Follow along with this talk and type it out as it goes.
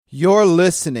You're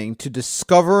listening to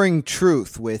Discovering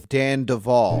Truth with Dan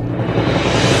Duvall.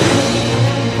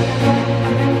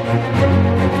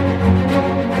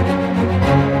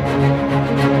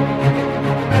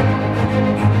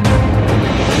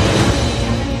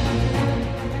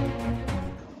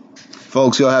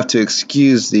 Folks, you'll have to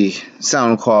excuse the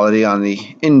sound quality on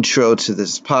the intro to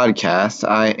this podcast.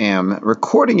 I am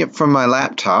recording it from my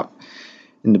laptop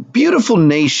in the beautiful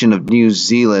nation of New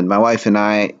Zealand. My wife and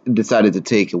I decided to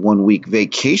take a 1-week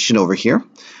vacation over here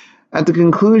at the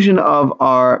conclusion of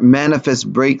our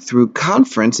Manifest Breakthrough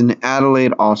Conference in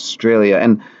Adelaide, Australia.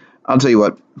 And I'll tell you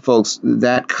what, folks,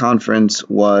 that conference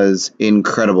was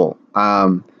incredible.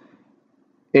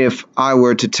 If I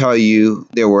were to tell you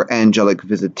there were angelic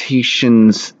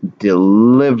visitations,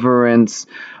 deliverance,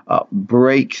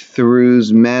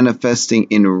 breakthroughs manifesting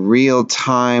in real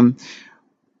time,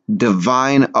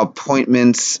 divine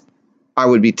appointments, I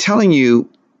would be telling you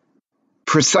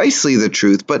precisely the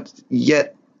truth, but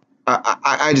yet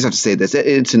I just have to say this.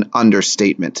 It's an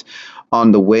understatement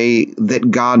on the way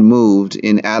that God moved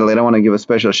in Adelaide. I want to give a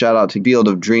special shout out to Field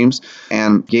of Dreams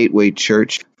and Gateway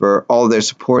Church for all their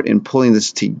support in pulling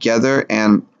this together.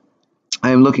 And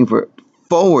I am looking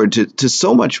forward to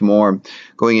so much more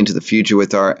going into the future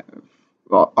with our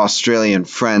Australian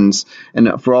friends.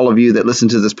 And for all of you that listen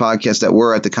to this podcast that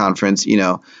were at the conference,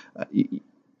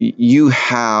 you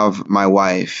have my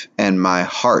wife and my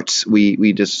heart.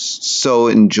 We just so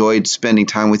enjoyed spending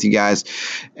time with you guys.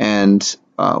 And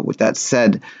with that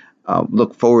said,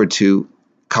 look forward to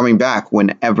coming back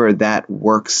whenever that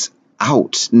works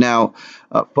out. Now,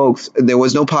 folks, there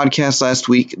was no podcast last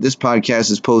week. This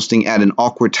podcast is posting at an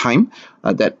awkward time.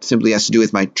 That simply has to do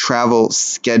with my travel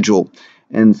schedule.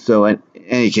 And so in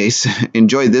any case,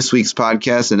 enjoy this week's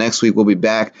podcast. And next week, we'll be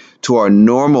back to our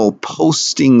normal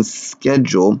posting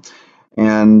schedule.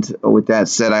 And with that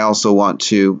said, I also want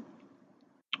to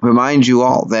remind you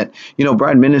all that,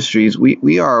 Bride Ministries,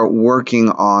 we are working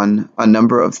on a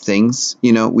number of things.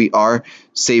 We are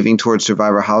saving towards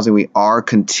survivor housing. We are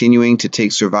continuing to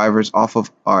take survivors off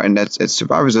of and that's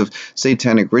survivors of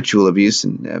satanic ritual abuse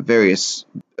and various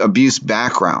abuse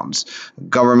backgrounds,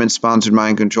 government-sponsored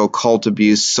mind control, cult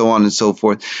abuse, so on and so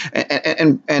forth,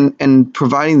 and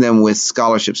providing them with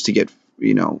scholarships to get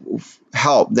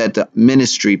help that the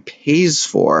ministry pays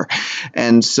for.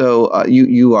 And so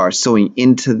you are sowing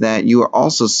into that. You are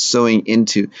also sowing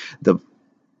into the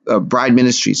Bride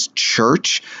Ministries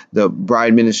Church, the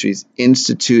Bride Ministries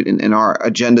Institute, and our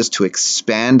agendas to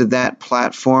expand that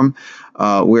platform.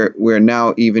 We're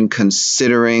now even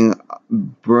considering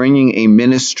bringing a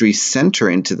ministry center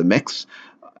into the mix.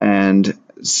 And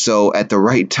so at the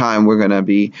right time, we're going to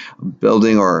be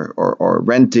building or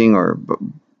renting or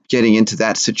getting into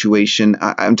that situation.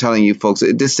 I'm telling you, folks,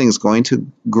 this thing is going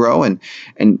to grow. And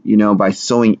by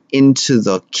sowing into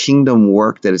the kingdom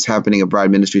work that is happening at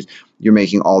Bride Ministries, you're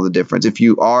making all the difference. If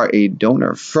you are a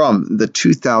donor from the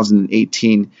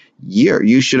 2018 year,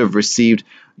 you should have received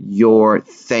your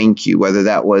thank you, whether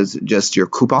that was just your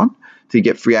coupon to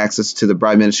get free access to the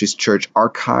Bride Ministries Church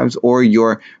archives or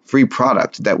your free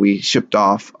product that we shipped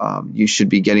off. You should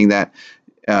be getting that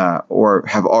or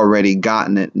have already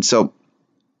gotten it. And so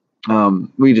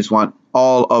we just want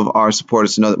all of our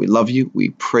supporters to know that we love you.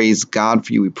 We praise God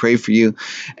for you. We pray for you.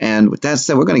 And with that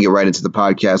said, we're going to get right into the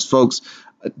podcast. Folks,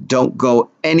 don't go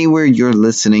anywhere. You're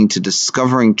listening to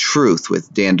Discovering Truth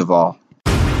with Dan Duvall.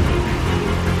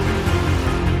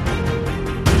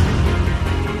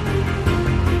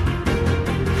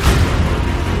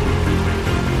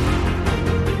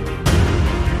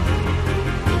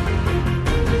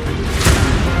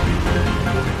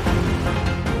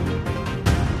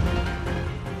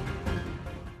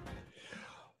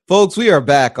 Folks, we are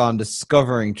back on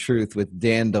Discovering Truth with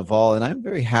Dan Duvall, and I'm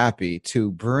very happy to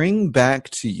bring back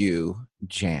to you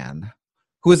Jan,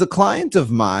 who is a client of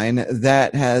mine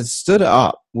that has stood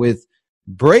up with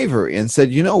bravery and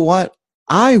said, you know what?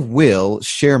 I will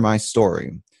share my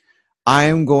story. I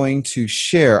am going to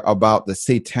share about the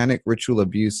satanic ritual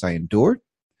abuse I endured,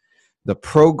 the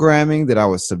programming that I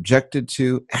was subjected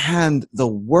to, and the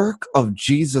work of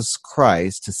Jesus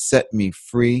Christ to set me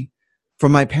free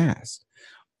from my past.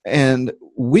 And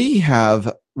we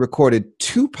have recorded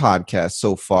 2 podcasts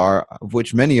so far, of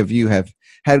which many of you have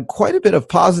had quite a bit of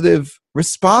positive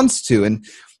response to. And,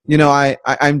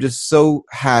 I'm just so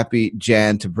happy,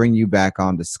 Jan, to bring you back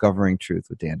on Discovering Truth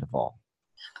with Dan Duvall.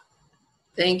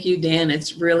 Thank you, Dan.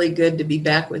 It's really good to be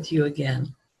back with you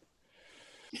again.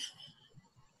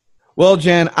 Well,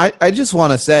 Jan, I just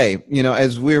want to say,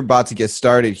 as we're about to get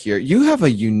started here, you have a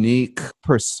unique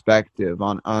perspective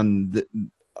on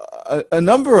a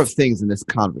number of things in this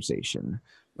conversation.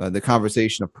 the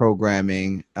conversation of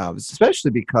programming,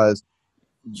 especially because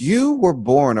you were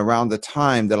born around the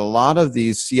time that a lot of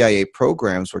these CIA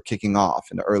programs were kicking off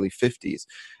in the early 50s.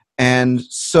 And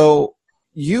so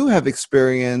you have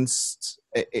experienced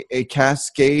a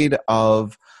cascade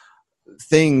of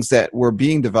things that were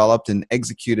being developed and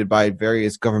executed by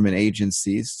various government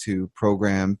agencies to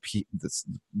program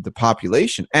the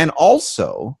population. And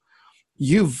also,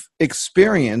 you've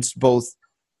experienced both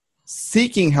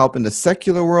seeking help in the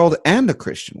secular world and the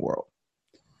Christian world,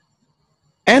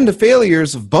 and the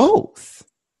failures of both.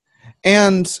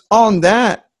 And on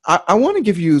that, I want to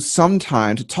give you some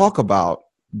time to talk about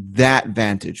that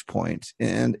vantage point,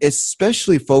 and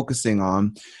especially focusing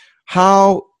on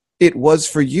how it was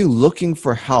for you looking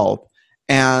for help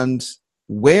and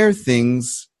where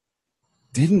things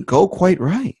didn't go quite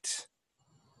right.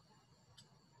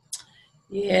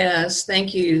 Yes,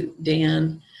 thank you,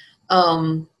 Dan.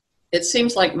 It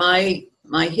seems like my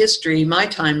history, my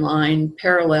timeline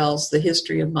parallels the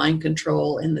history of mind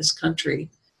control in this country,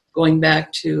 going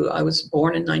back to, I was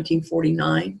born in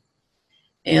 1949.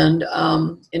 And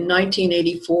in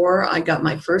 1984, I got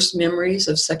my first memories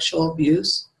of sexual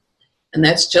abuse. And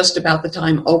that's just about the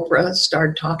time Oprah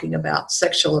started talking about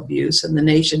sexual abuse, and the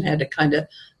nation had to kind of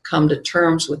come to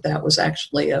terms with that was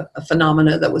actually a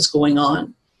phenomena that was going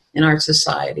on in our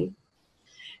society.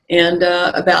 And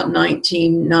about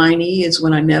 1990 is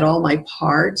when I met all my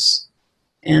parts,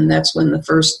 and that's when the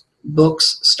first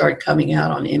books started coming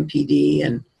out on MPD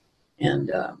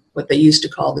and what they used to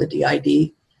call the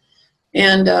DID.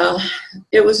 And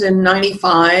it was in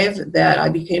 95 that I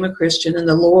became a Christian, and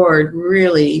the Lord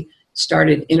really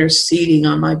started interceding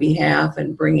on my behalf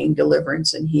and bringing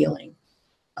deliverance and healing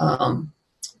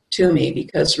to me,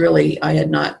 because really I had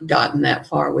not gotten that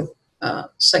far with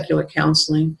secular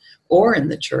counseling or in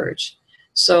the church.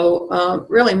 So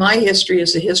really my history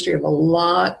is the history of a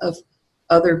lot of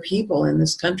other people in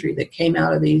this country that came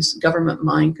out of these government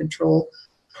mind control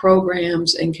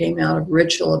programs and came out of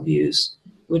ritual abuse,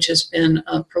 which has been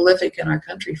prolific in our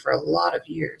country for a lot of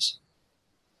years.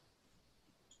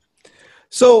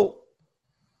 So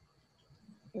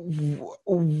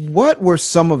what were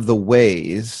some of the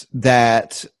ways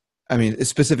that, I mean,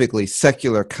 specifically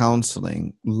secular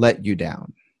counseling let you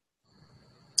down?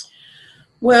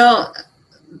 Well,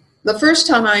 the first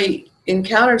time I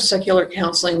encountered secular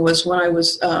counseling was when I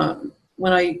was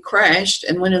when I crashed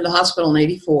and went into the hospital in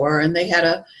 '84, and they had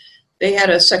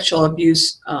a sexual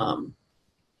abuse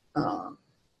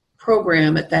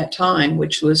program at that time,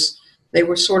 which was, they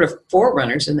were sort of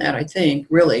forerunners in that, I think,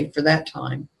 really, for that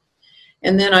time.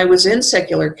 And then I was in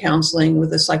secular counseling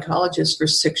with a psychologist for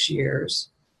 6 years,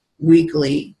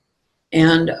 weekly,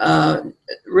 and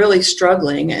really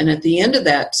struggling. And at the end of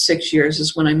that 6 years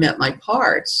is when I met my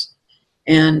parts.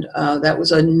 And that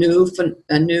was a new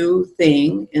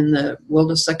thing in the world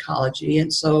of psychology.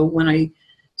 And so when I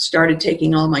started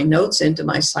taking all my notes into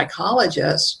my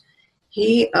psychologist,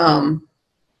 he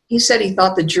said he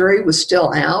thought the jury was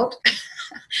still out,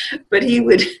 but he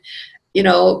would,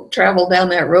 travel down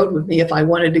that road with me if I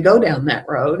wanted to go down that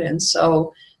road. And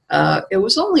so it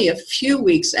was only a few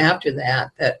weeks after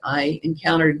that I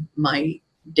encountered my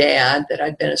dad that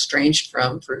I'd been estranged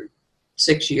from for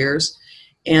 6 years.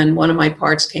 And one of my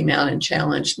parts came out and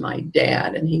challenged my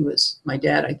dad. And my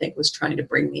dad, I think, was trying to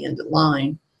bring me into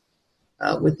line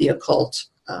with the occult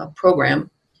program.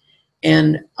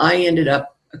 And I ended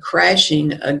up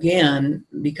crashing again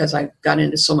because I got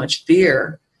into so much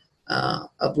fear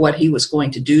of what he was going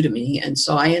to do to me. And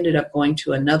so I ended up going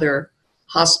to another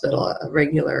hospital, a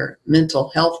regular mental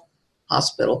health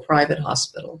hospital, private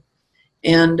hospital.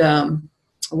 And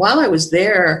while I was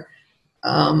there,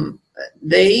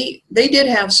 they did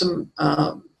have some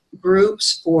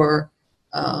groups for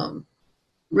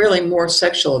really more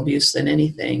sexual abuse than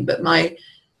anything. But my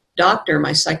doctor,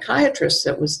 my psychiatrist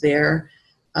that was there,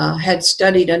 had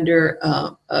studied under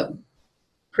a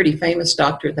pretty famous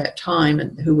doctor at that time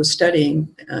and who was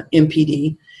studying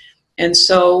MPD. And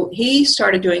so he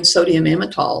started doing sodium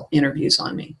amytal interviews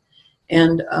on me.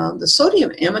 And the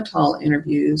sodium amytal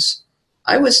interviews,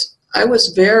 I was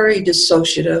very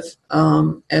dissociative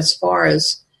as far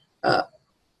as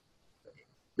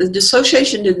the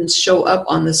dissociation didn't show up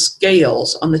on the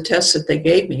scales, on the tests that they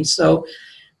gave me. So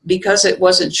because it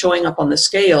wasn't showing up on the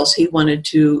scales, he wanted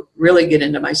to really get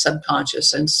into my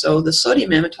subconscious. And so the sodium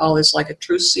amytal is like a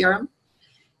truth serum.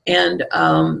 And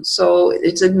so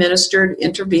it's administered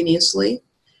intravenously.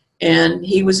 And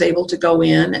he was able to go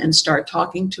in and start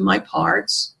talking to my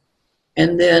parts.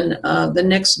 And then the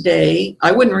next day,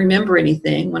 I wouldn't remember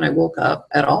anything when I woke up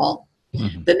at all.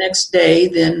 Mm-hmm. The next day,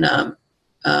 then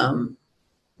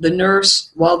the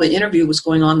nurse, while the interview was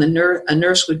going on, a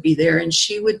nurse would be there, and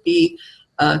she would be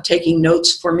taking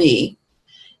notes for me.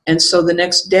 And so the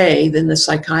next day, then the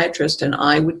psychiatrist and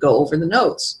I would go over the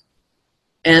notes.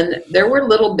 And there were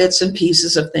little bits and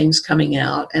pieces of things coming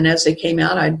out. And as they came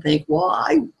out, I'd think, well,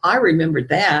 I remembered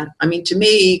that. I mean, to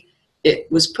me,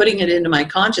 it was putting it into my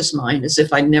conscious mind as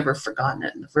if I'd never forgotten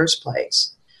it in the first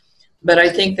place. But I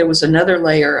think there was another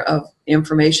layer of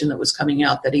information that was coming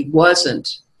out that he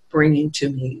wasn't bringing to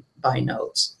me by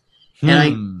notes.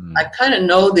 And I kind of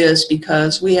know this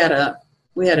because we had a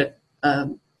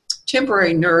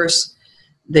temporary nurse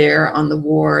there on the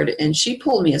ward, and she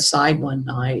pulled me aside one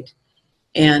night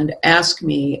and asked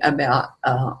me about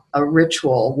a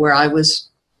ritual where I was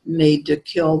made to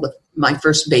kill my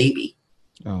first baby.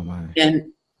 Oh my!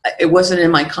 And it wasn't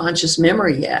in my conscious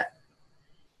memory yet,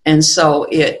 and so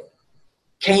it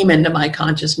came into my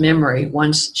conscious memory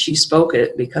once she spoke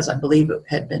it, because I believe it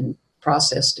had been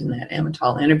processed in that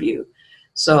Amital interview.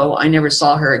 So I never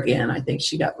saw her again. I think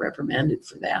she got reprimanded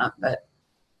for that, but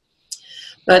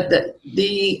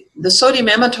the sodium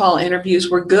amytal interviews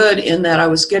were good in that I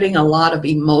was getting a lot of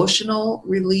emotional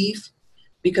relief,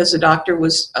 because the doctor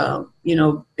was,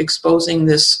 exposing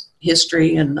this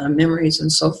history and memories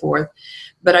and so forth.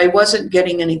 But I wasn't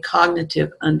getting any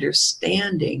cognitive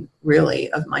understanding,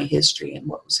 really, of my history and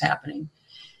what was happening.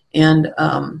 And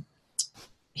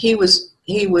he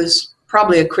was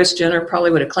probably a Christian, or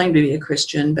probably would have claimed to be a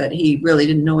Christian, but he really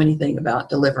didn't know anything about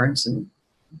deliverance and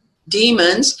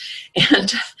demons.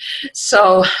 And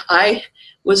so I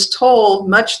was told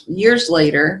much years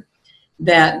later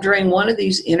that during one of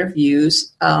these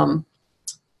interviews,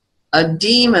 a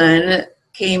demon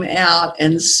came out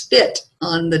and spit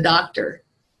on the doctor.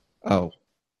 Oh.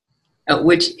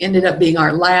 Which ended up being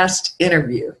our last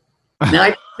interview. Now, I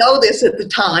didn't know this at the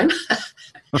time.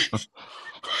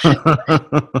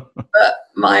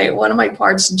 But one of my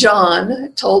parts,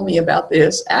 John, told me about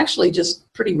this, actually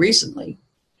just pretty recently.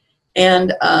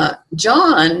 And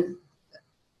John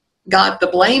got the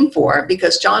blame for it,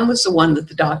 because John was the one that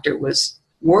the doctor was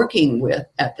working with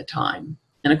at the time.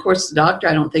 And of course, the doctor,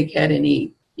 I don't think, had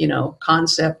any,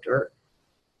 concept or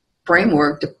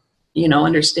framework to,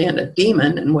 understand a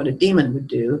demon and what a demon would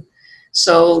do.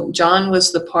 So John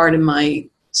was the part of my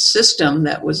system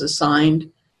that was assigned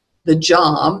the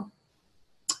job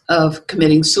of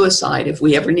committing suicide. If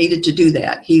we ever needed to do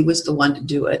that, he was the one to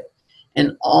do it.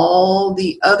 And all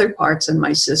the other parts in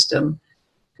my system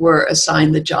were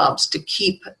assigned the jobs to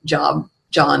keep John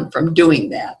from doing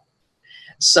that.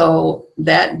 So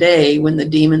that day when the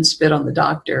demon spit on the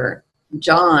doctor,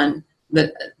 John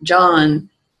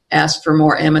asked for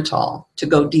more Amital to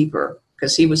go deeper,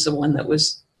 because he was the one that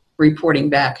was reporting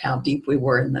back how deep we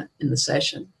were in the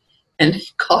session, and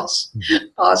it caused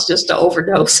us to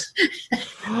overdose.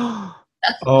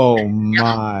 Oh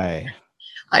my!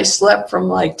 I slept from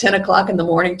like 10 o'clock in the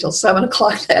morning till 7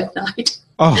 o'clock that night.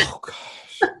 Oh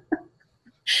gosh!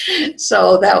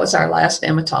 So that was our last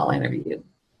Amital interview,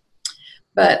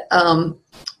 but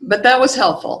that was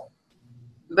helpful.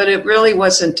 But it really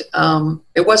wasn't.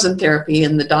 It wasn't therapy,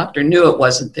 and the doctor knew it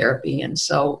wasn't therapy. And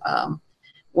so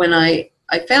when I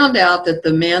found out that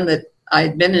the man that I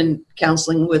had been in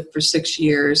counseling with for 6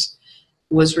 years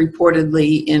was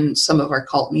reportedly in some of our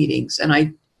cult meetings, and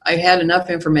I had enough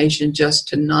information just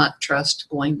to not trust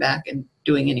going back and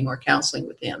doing any more counseling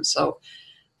with him. So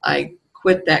I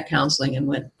quit that counseling and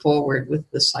went forward with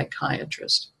the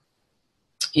psychiatrist.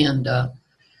 And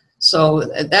so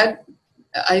that,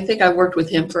 I think I worked with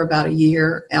him for about a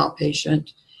year,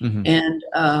 outpatient. Mm-hmm. And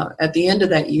at the end of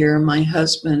that year, my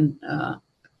husband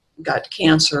got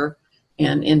cancer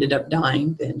and ended up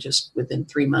dying. Then just within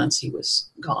 3 months, he was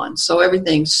gone. So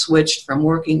everything switched from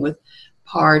working with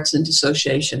parts and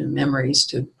dissociation and memories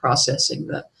to processing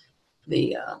the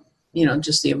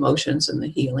just the emotions and the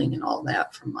healing and all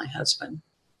that from my husband.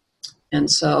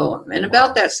 And so, and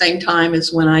about that same time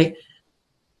is when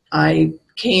I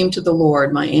came to the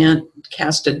Lord. My aunt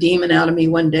cast a demon out of me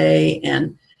one day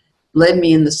and led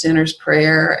me in the sinner's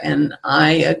prayer, and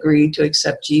I agreed to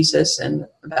accept Jesus, and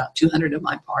about 200 of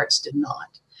my parts did not.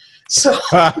 So,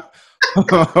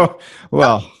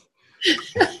 well,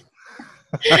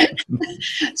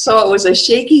 so it was a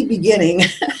shaky beginning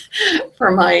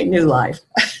for my new life.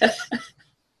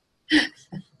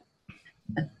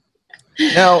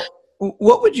 Now,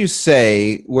 what would you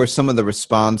say were some of the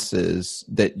responses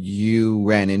that you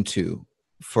ran into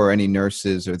for any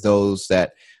nurses or those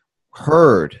that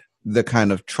heard the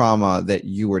kind of trauma that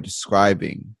you were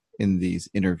describing in these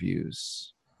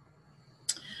interviews?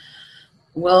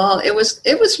 Well, it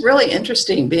was really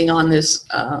interesting being on this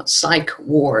psych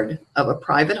ward of a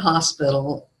private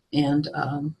hospital And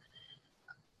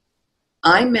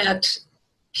I met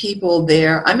people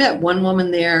there. I met one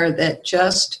woman there that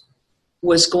just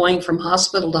was going from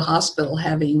hospital to hospital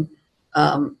having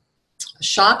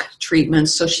shock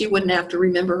treatments so she wouldn't have to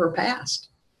remember her past.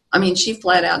 I mean, she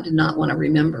flat out did not want to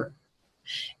remember.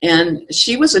 And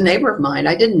she was a neighbor of mine.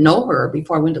 I didn't know her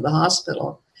before I went to the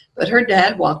hospital, but her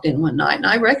dad walked in one night and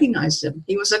I recognized him.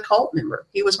 He was a cult member.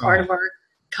 He was part of our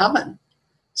coven.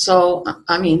 So,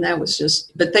 I mean, that was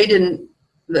just, but they didn't,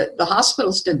 the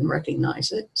hospitals didn't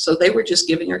recognize it. So they were just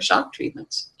giving her shock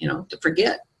treatments, to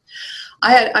forget.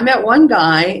 I met one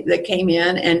guy that came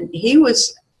in and he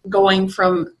was going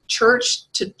from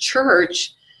church to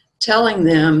church telling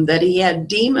them that he had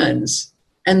demons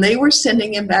and they were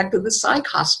sending him back to the psych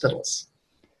hospitals.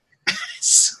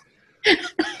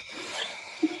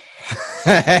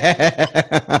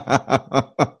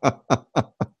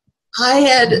 I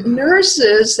had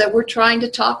nurses that were trying to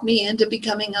talk me into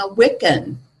becoming a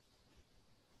Wiccan.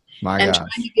 Trying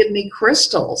to give me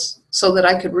crystals so that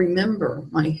I could remember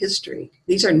my history.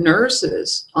 These are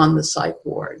nurses on the psych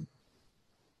ward.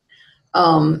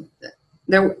 I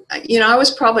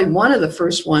was probably one of the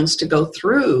first ones to go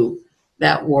through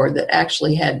that ward that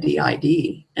actually had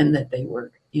DID and that they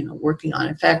were, working on.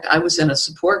 In fact, I was in a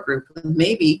support group with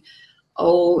maybe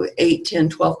 8, 10,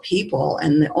 12 people,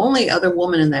 and the only other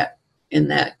woman in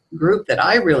that group that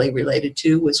I really related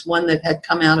to was one that had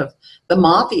come out of the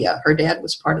mafia. Her dad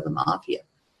was part of the mafia,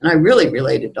 and I really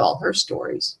related to all her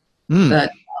stories.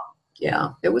 But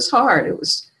yeah, it was hard. It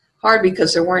was hard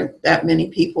because there weren't that many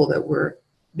people that were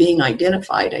being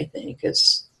identified, I think,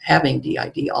 as having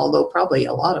DID, although probably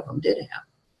a lot of them did have.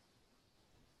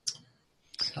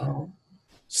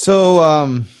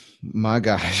 So my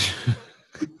gosh,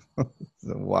 it's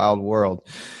a wild world.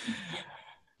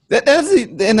 That's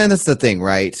the thing,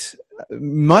 right?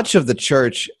 Much of the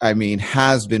church,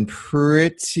 has been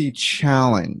pretty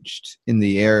challenged in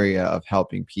the area of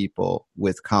helping people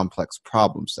with complex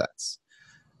problem sets.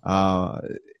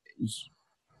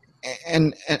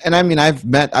 And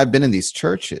I've been in these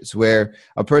churches where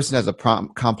a person has a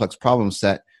complex problem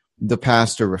set, the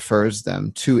pastor refers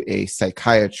them to a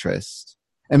psychiatrist.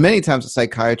 And many times the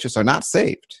psychiatrists are not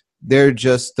saved. They're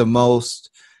just the most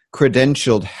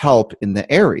credentialed help in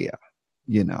the area,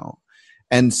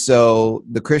 And so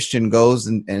the Christian goes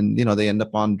and they end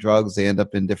up on drugs. They end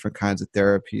up in different kinds of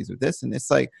therapies with this. And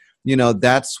it's like,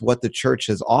 that's what the church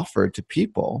has offered to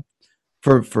people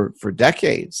for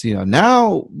decades.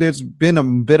 Now there's been a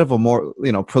bit of a more,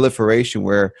 proliferation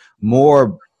where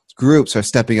more groups are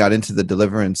stepping out into the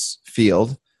deliverance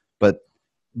field. But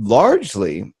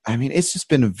largely, it's just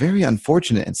been very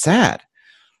unfortunate and sad.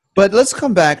 But let's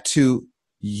come back to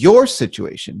your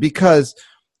situation, because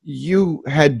you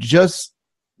had just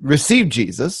received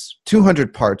Jesus,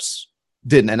 200 parts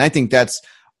didn't. And I think that's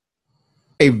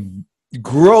a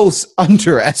gross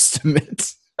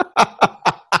underestimate,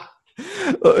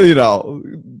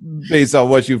 based on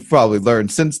what you've probably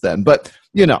learned since then. But,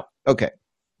 okay,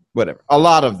 whatever. A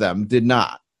lot of them did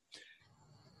not.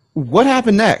 What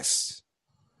happened next?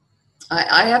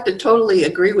 I have to totally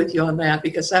agree with you on that,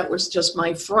 because that was just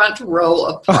my front row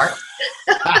apart.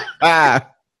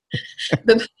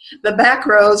 The back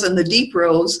rows and the deep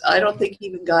rows, I don't think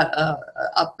even got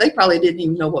up. They probably didn't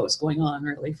even know what was going on,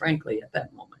 really, frankly, at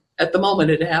that moment. At the moment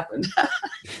it happened.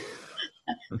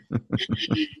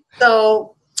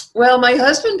 So, my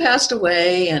husband passed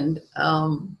away, and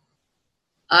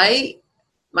my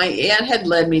aunt had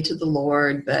led me to the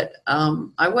Lord, but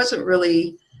I wasn't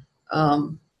really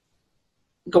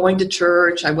going to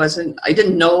church. I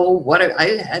didn't know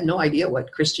I had no idea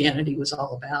what Christianity was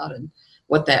all about and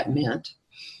what that meant.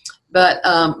 But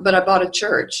I bought a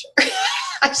church.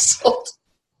 I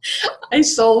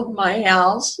sold my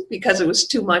house because it was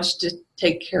too much to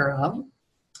take care of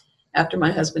after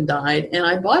my husband died. And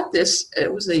I bought this.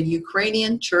 It was a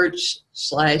Ukrainian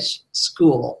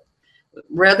church/school,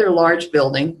 rather large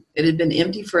building. It had been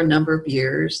empty for a number of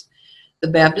years. The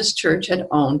Baptist church had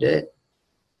owned it.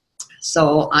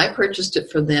 So I purchased it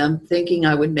for them, thinking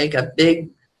I would make a big,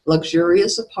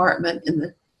 luxurious apartment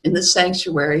in the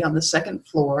sanctuary on the second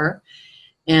floor.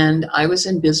 And I was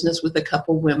in business with a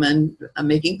couple women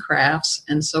making crafts.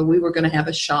 And so we were going to have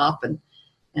a shop and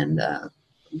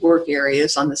work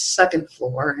areas on the second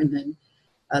floor. And then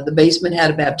the basement had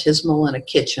a baptismal and a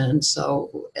kitchen.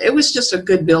 So it was just a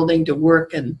good building to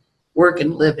work and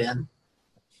live in.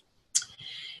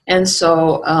 And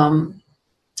so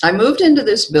I moved into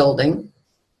this building,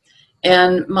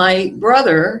 and my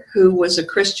brother, who was a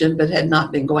Christian but had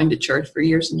not been going to church for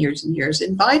years and years and years,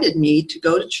 invited me to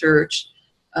go to church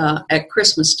at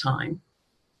Christmas time.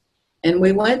 And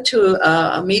we went to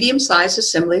a medium-sized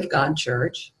Assembly of God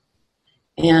church,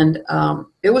 and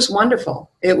it was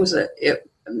wonderful. It was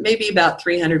maybe about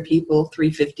 300 people,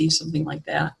 350, something like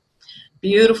that.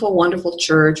 Beautiful, wonderful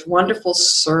church, wonderful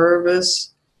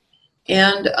service.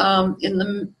 And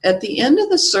at the end of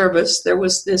the service, there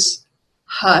was this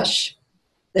hush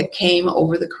that came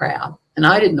over the crowd. And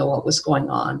I didn't know what was going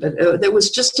on, but there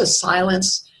was just a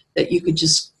silence that you could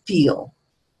just feel.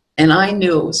 And I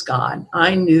knew it was God.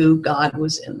 I knew God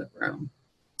was in the room.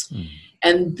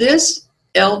 And this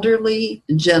elderly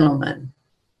gentleman,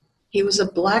 he was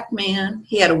a black man.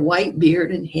 He had a white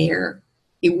beard and hair.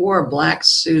 He wore a black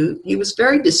suit. He was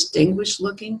very distinguished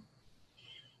looking.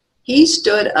 He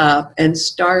stood up and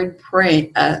started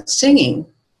praying, singing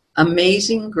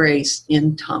Amazing Grace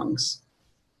in tongues.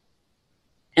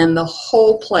 And the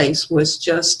whole place was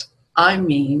just, I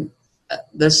mean,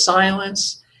 the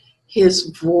silence, his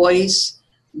voice,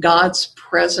 God's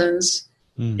presence.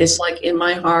 It's like in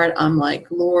my heart, I'm like,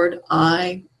 Lord,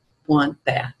 I want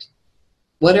that.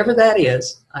 Whatever that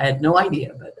is, I had no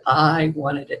idea, but I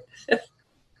wanted it.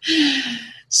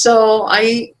 So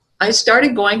I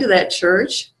started going to that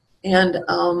church, and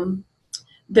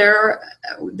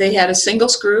they had a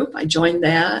singles group. I joined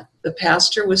that. The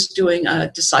pastor was doing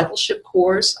a discipleship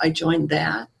course. I joined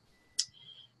that.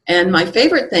 And my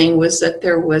favorite thing was that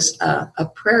there was a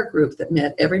prayer group that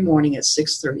met every morning at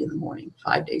 6:30 in the morning,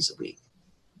 5 days a week.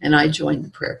 And I joined the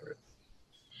prayer group.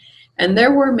 And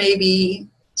there were maybe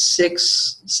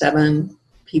 6, 7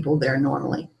 people there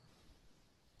normally.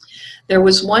 There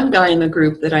was one guy in the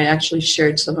group that I actually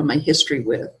shared some of my history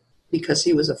with, because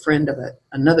he was a friend of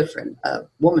another friend, a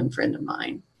woman friend of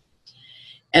mine.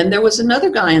 And there was another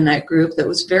guy in that group that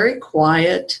was very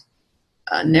quiet,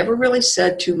 never really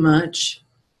said too much,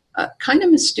 kind of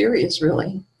mysterious,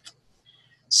 really.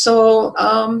 So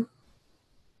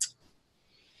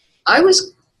I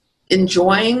was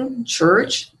enjoying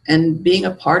church and being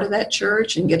a part of that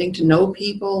church and getting to know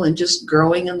people and just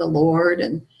growing in the Lord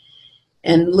and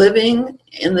living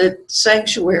in the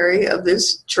sanctuary of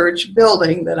this church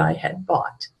building that I had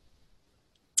bought.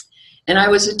 And I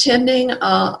was attending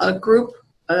a group,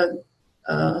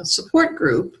 a support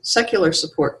group, secular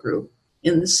support group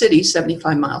in the city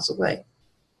 75 miles away.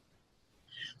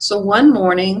 So one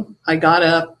morning I got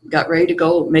up, got ready to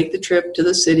go make the trip to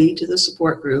the city, to the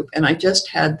support group, and I just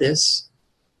had this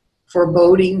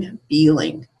foreboding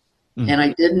feeling, and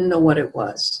I didn't know what it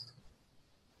was.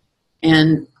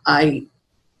 And I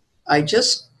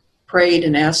just prayed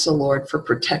and asked the Lord for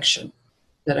protection,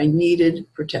 that I needed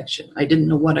protection. I didn't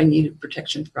know what I needed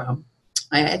protection from.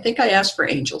 I think I asked for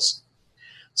angels.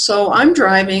 So I'm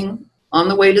driving on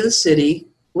the way to the city,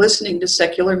 listening to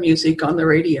secular music on the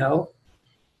radio,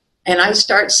 and I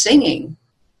start singing.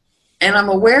 And I'm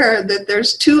aware that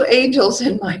there's 2 angels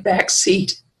in my back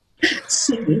seat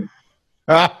singing.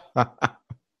 I'm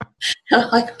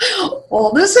like,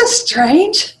 oh, this is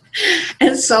strange.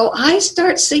 And so I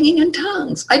start singing in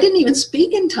tongues. I didn't even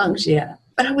speak in tongues yet,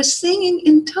 but I was singing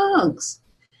in tongues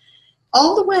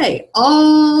all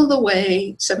the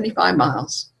way 75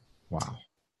 miles. Wow.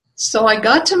 So I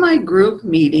got to my group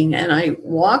meeting, and I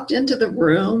walked into the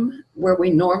room where we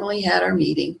normally had our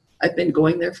meeting. I've been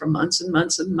going there for months and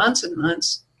months and months and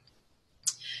months.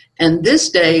 And this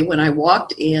day, when I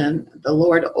walked in, the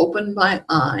Lord opened my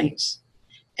eyes,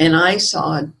 and I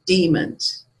saw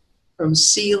demons from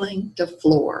ceiling to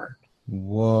floor.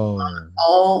 Whoa. On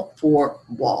all 4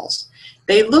 walls.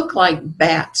 They looked like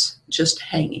bats just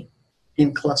hanging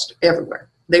in cluster everywhere.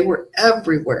 They were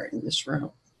everywhere in this room.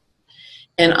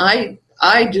 And I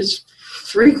just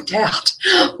freaked out,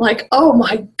 like, oh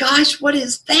my gosh, what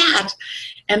is that?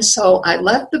 And so I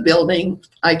left the building.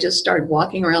 I just started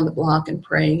walking around the block and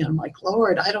praying. I'm like,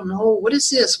 Lord, I don't know. What is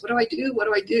this? What do I do? What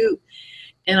do I do?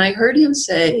 And I heard him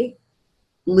say,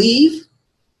 leave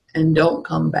and don't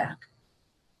come back.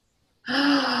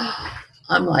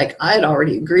 I'm like, I had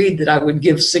already agreed that I would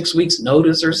give 6 weeks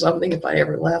notice or something if I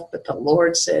ever left, but the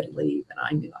Lord said leave, and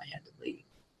I knew I had to leave.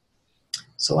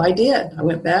 So I did. I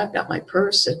went back, got my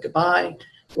purse, said goodbye,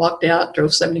 walked out,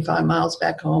 drove 75 miles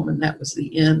back home, and that was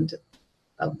the end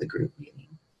of the group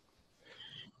meeting.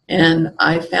 And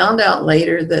I found out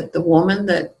later that the woman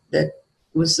that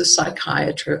was the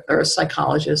psychiatrist or a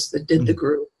psychologist that did the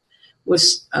group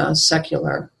was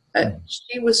secular.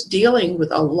 She was dealing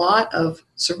with a lot of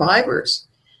survivors,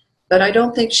 but I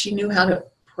don't think she knew how to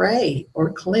pray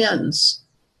or cleanse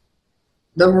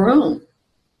the room.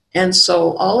 And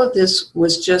so all of this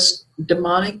was just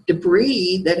demonic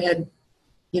debris that had,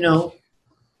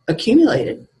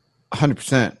 accumulated.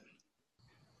 100%.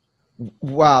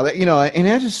 Wow. And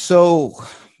that is so,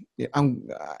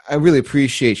 I really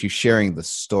appreciate you sharing the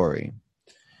story.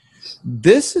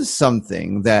 This is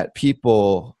something that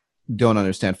people don't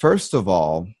understand. First of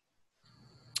all,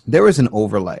 there is an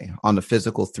overlay on the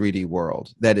physical 3D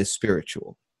world that is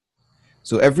spiritual.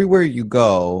 So everywhere you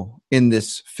go in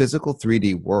this physical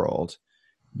 3D world,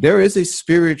 there is a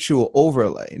spiritual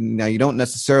overlay. Now, you don't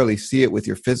necessarily see it with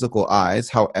your physical eyes.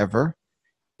 However,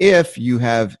 if you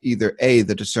have either A,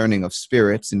 the discerning of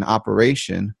spirits in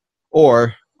operation,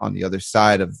 or on the other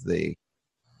side of the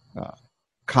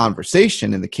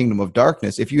conversation in the kingdom of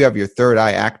darkness, if you have your third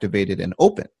eye activated and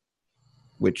open,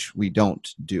 which we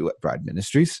don't do at Bride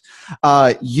Ministries,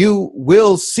 you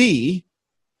will see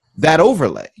that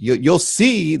overlay. You'll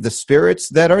see the spirits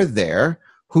that are there,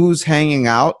 who's hanging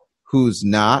out, who's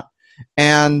not.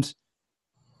 And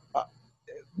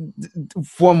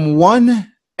from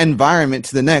one environment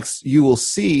to the next, you will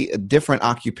see different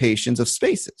occupations of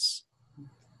spaces.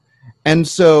 And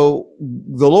so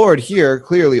the Lord here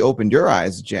clearly opened your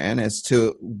eyes, Jan, as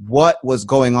to what was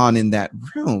going on in that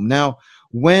room. Now,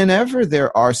 whenever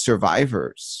there are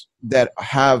survivors that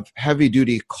have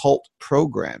heavy-duty cult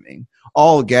programming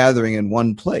all gathering in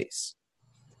one place,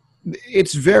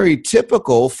 it's very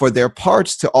typical for their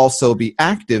parts to also be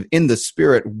active in the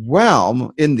spirit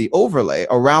realm, in the overlay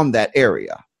around that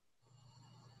area.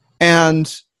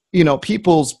 And,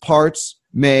 people's parts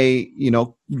may,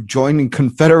 join in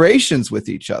confederations with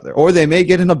each other, or they may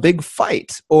get in a big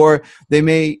fight, or they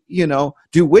may,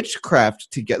 do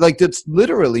witchcraft together. Like, it's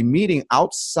literally meeting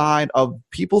outside of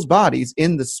people's bodies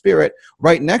in the spirit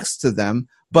right next to them,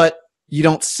 but you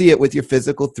don't see it with your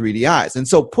physical 3D eyes. And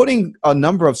so putting a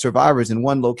number of survivors in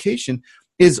one location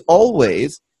is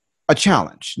always a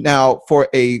challenge. Now, for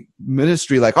a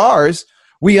ministry like ours,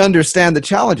 we understand the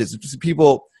challenges.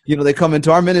 People, they come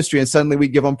into our ministry and suddenly we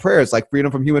give them prayers like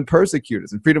freedom from human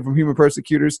persecutors and freedom from human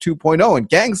persecutors 2.0 and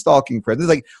gang stalking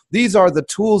prayers. These are the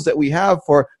tools that we have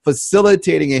for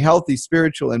facilitating a healthy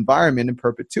spiritual environment in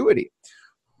perpetuity.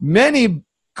 Many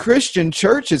Christian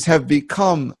churches have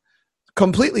become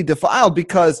completely defiled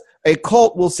because a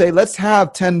cult will say, let's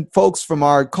have 10 folks from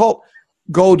our cult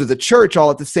go to the church all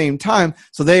at the same time.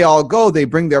 So they all go, they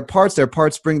bring their parts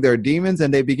bring their demons,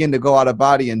 and they begin to go out of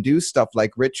body and do stuff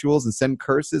like rituals and send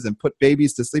curses and put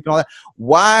babies to sleep and all that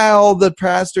while the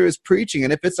pastor is preaching.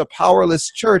 And if it's a powerless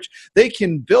church, they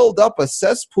can build up a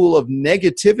cesspool of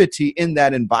negativity in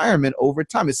that environment over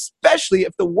time, especially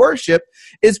if the worship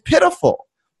is pitiful.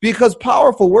 Because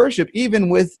powerful worship, even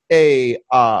with a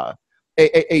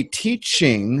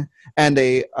teaching and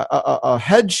a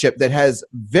headship that has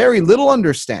very little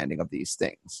understanding of these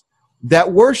things,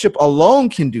 that worship alone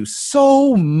can do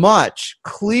so much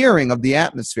clearing of the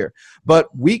atmosphere. But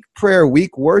weak prayer,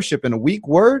 weak worship, and a weak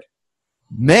word,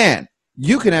 man,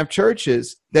 you can have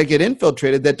churches that get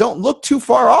infiltrated that don't look too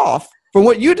far off from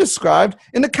what you described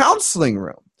in the counseling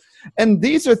room. And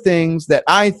these are things that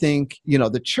I think,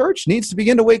 the church needs to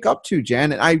begin to wake up to,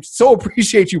 Jan. And I so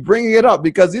appreciate you bringing it up,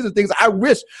 because these are things I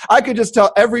wish I could just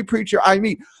tell every preacher I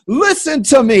meet. Listen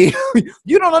to me.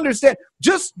 You don't understand.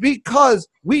 Just because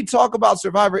we talk about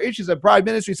survivor issues at Bride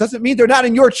Ministries doesn't mean they're not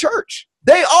in your church.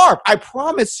 They are. I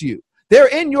promise you. They're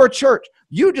in your church.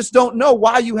 You just don't know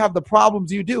why you have the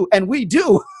problems you do. And we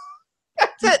do.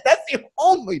 That's it. That's the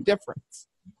only difference.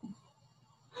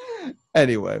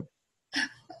 Anyway.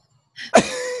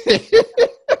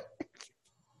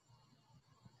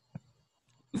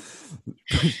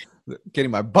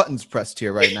 Getting my buttons pressed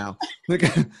here right now.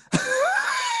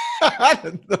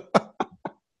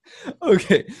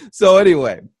 Okay, so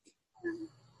anyway,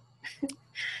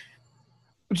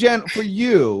 Jan, for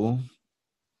you,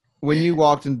 when you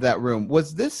walked into that room,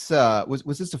 was this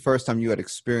the first time you had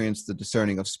experienced the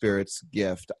discerning of spirits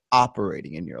gift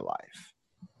operating in your life?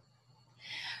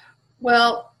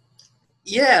 Well,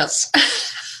 yes.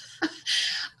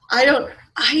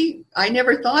 I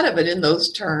never thought of it in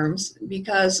those terms,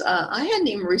 because I hadn't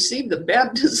even received the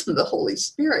baptism of the Holy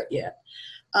Spirit yet.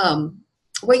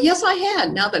 Well, yes, I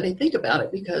had, now that I think about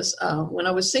it, because when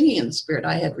I was singing in the Spirit,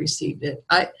 I had received it.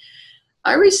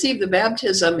 I received the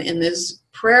baptism in this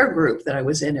prayer group that I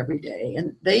was in every day.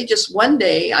 And they just, one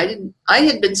day, I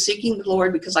had been seeking the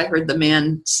Lord because I heard the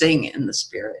man sing in the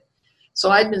Spirit. So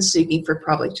I'd been seeking for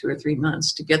probably 2 or 3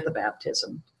 months to get the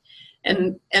baptism.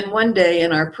 And one day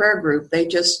in our prayer group, they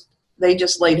just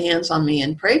laid hands on me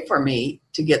and prayed for me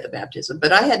to get the baptism.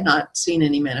 But I had not seen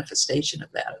any manifestation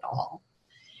of that at all.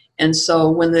 And so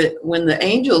when the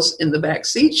angels in the back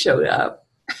seat showed up,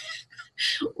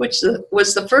 which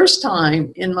was the first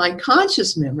time in my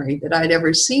conscious memory that I'd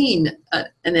ever seen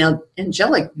an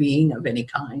angelic being of any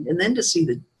kind, and then to see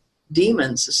the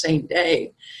demons the same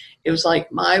day, It was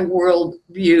like my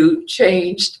worldview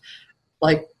changed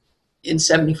like in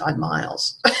 75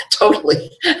 miles,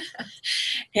 totally.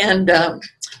 And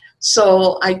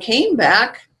so I came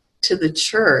back to the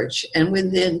church, and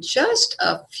within just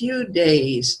a few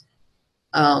days,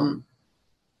 well,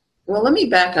 let me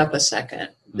back up a second.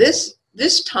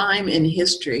 This time in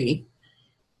history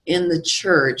in the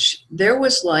church, there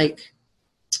was like,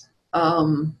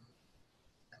 the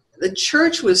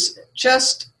church was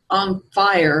just on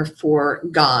fire for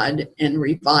God and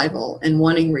revival and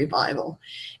wanting revival.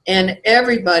 And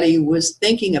everybody was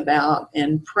thinking about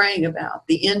and praying about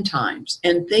the end times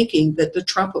and thinking that the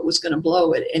trumpet was going to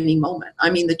blow at any moment. I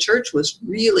mean, the church was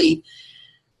really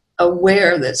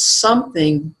aware that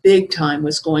something big time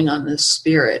was going on in the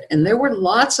spirit. And there were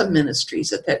lots of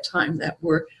ministries at that time that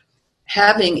were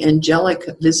having angelic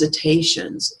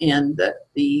visitations, and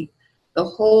the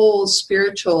whole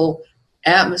spiritual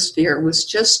atmosphere was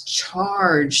just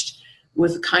charged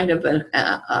with kind of an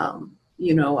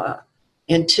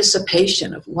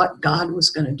anticipation of what God was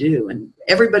going to do. And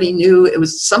everybody knew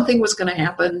something was going to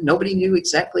happen. Nobody knew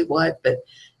exactly what, but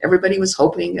everybody was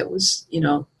hoping it was,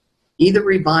 either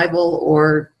revival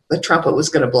or the trumpet was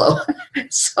going to blow.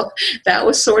 So that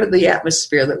was sort of the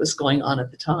atmosphere that was going on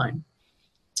at the time.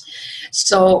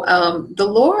 So the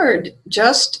Lord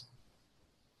just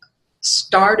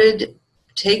started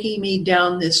taking me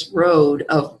down this road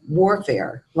of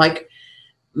warfare. Like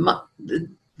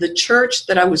the church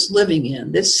that I was living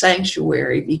in, this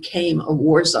sanctuary, became a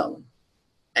war zone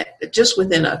just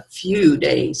within a few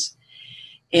days.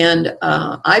 And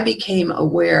I became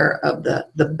aware of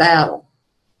the battle.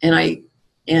 And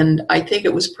I think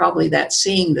it was probably that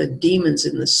seeing the demons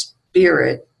in the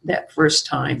spirit that first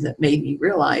time that made me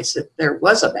realize that there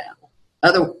was a battle.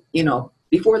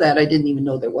 Before that, I didn't even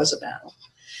know there was a battle.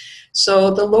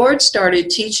 So the Lord started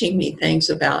teaching me things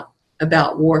about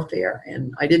warfare,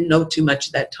 and I didn't know too much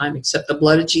at that time except the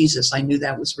blood of Jesus. I knew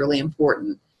that was really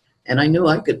important, and I knew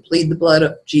I could plead the blood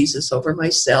of Jesus over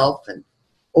myself and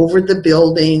over the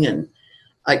building. And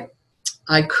I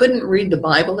couldn't read the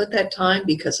Bible at that time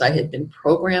because I had been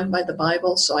programmed by the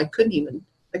Bible, so I couldn't even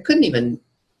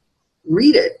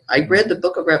read it. I read the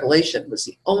book of Revelation, was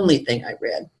the only thing I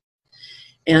read.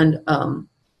 And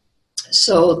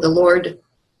so the Lord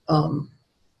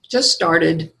just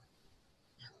started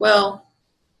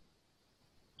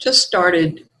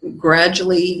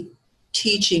gradually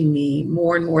teaching me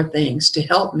more and more things to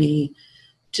help me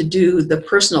to do the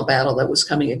personal battle that was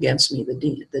coming against me,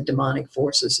 the demonic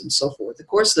forces and so forth. Of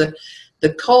course,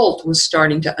 the cult was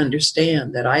starting to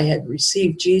understand that I had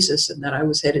received Jesus and that I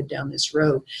was headed down this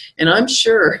road. And I'm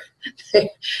sure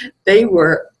they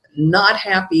were not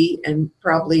happy and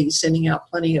probably sending out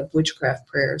plenty of witchcraft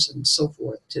prayers and so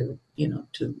forth to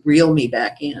reel me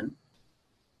back in.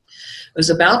 It was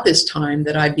about this time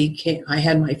that I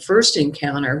had my first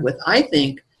encounter with, I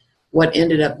think, what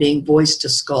ended up being voice to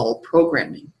skull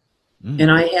programming. And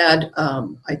I had,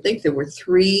 I think there were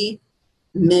 3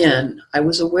 men. I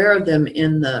was aware of them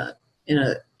in the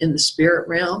spirit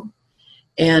realm,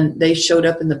 and they showed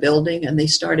up in the building and they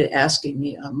started asking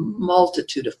me a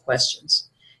multitude of questions.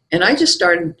 And I just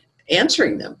started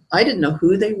answering them. I didn't know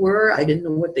who they were. I didn't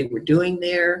know what they were doing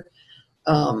there.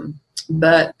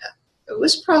 But it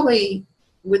was probably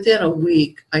within a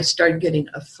week, I started getting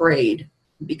afraid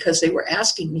because they were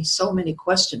asking me so many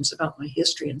questions about my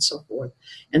history and so forth.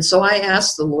 And so I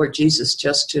asked the Lord Jesus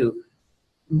just to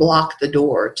block the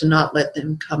door, to not let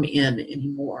them come in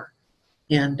anymore.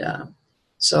 And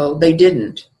so they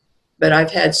didn't. But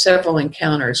I've had several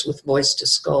encounters with voice to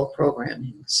skull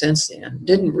programming since then.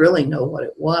 Didn't really know what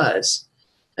it was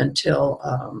until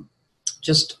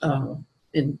just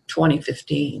in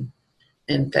 2015,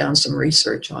 and found some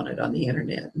research on it on the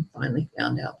internet and finally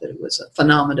found out that it was a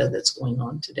phenomena that's going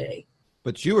on today.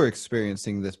 But you were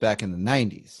experiencing this back in the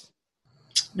 90s.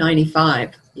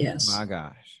 95, yes. My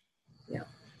gosh. Yeah.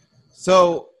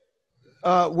 So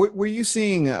were you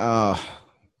seeing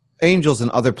angels in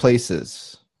other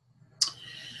places?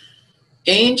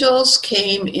 Angels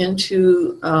came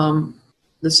into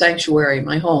the sanctuary,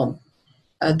 my home.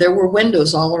 There were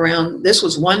windows all around. This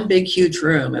was one big, huge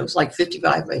room. It was like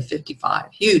 55 by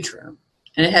 55, huge room.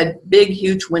 And it had big,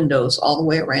 huge windows all the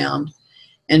way around.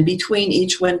 And between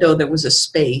each window, there was a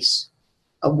space,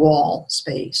 a wall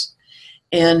space.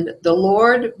 And the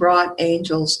Lord brought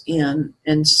angels in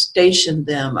and stationed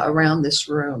them around this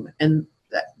room. And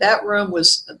that room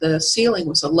the ceiling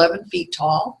was 11 feet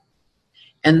tall.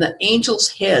 And the angels'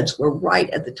 heads were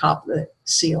right at the top of the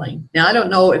ceiling. Now, I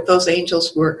don't know if those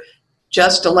angels were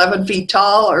just 11 feet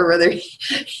tall, or whether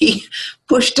he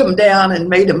pushed them down and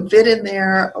made them fit in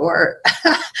there, or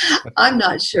I'm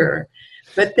not sure.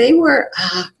 But they were,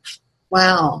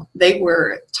 wow, they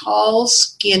were tall,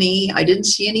 skinny. I didn't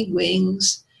see any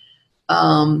wings,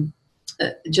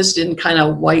 just in kind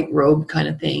of white robe kind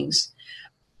of things.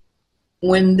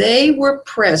 When they were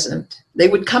present, they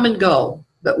would come and go,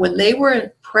 but when they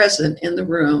were present in the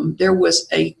room, there was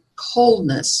a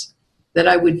coldness that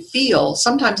I would feel.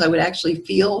 Sometimes I would actually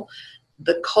feel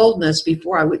the coldness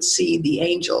before I would see the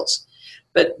angels.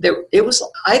 But it was,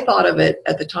 I thought of it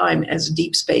at the time as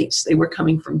deep space. They were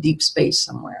coming from deep space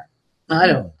somewhere.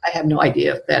 I have no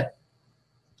idea if that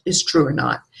is true or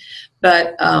not.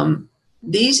 But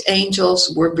these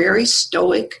angels were very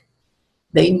stoic.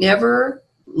 They never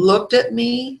looked at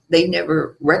me. They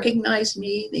never recognized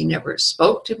me. They never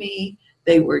spoke to me.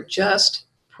 They were just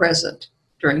present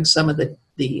during some of the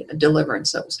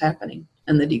deliverance that was happening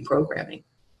and the deprogramming.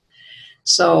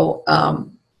 So,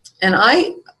 and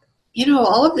I,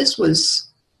 all of this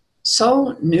was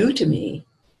so new to me.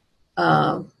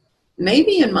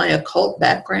 Maybe in my occult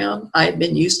background, I had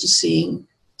been used to seeing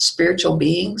spiritual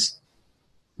beings,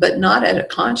 but not at a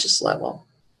conscious level,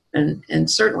 and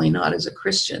certainly not as a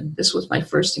Christian. This was my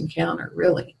first encounter,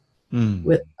 really,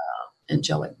 with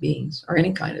angelic beings or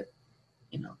any kind of,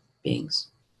 beings.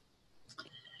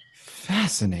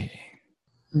 Fascinating.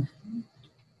 Mm-hmm.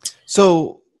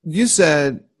 So you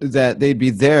said that they'd be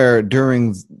there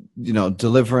during,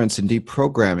 deliverance and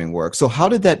deprogramming work. So how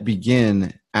did that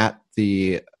begin at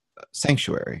the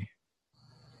sanctuary?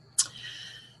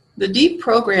 The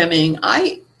deprogramming,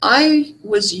 I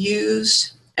was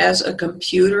used as a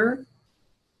computer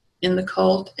in the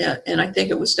cult, and I think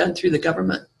it was done through the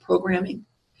government programming.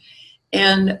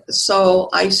 And so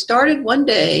I started one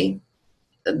day,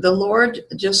 the Lord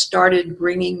just started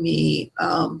bringing me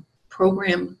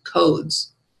program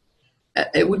codes.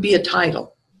 It would be a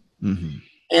title. Mm-hmm.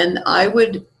 And I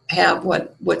would have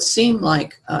what seemed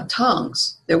like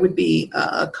tongues. There would be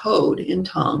a code in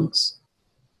tongues,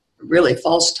 really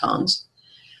false tongues,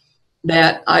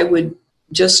 that I would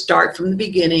just start from the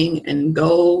beginning and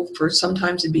go for,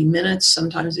 sometimes it'd be minutes,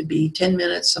 sometimes it'd be 10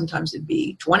 minutes, sometimes it'd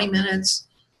be 20 minutes,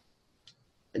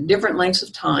 different lengths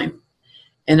of time.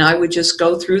 And I would just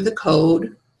go through the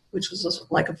code, which was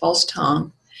like a false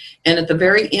tongue. And at the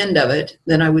very end of it,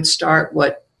 then I would start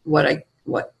what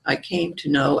I came to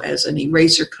know as an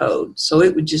eraser code. So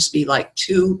it would just be like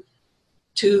two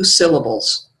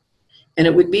syllables. And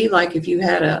it would be like if you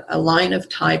had a line of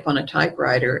type on a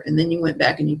typewriter, and then you went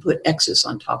back and you put X's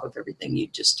on top of everything you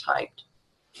just typed.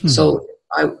 So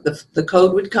the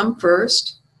code would come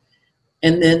first,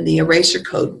 and then the eraser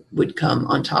code would come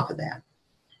on top of that.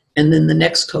 And then the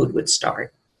next code would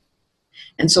start.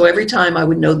 And so every time I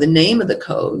would know the name of the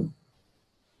code.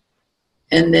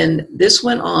 And then this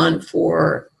went on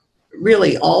for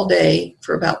really all day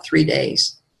for about 3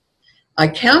 days. I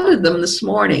counted them this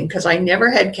morning because I never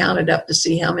had counted up to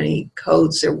see how many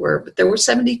codes there were, but there were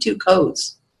 72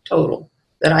 codes total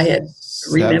that I had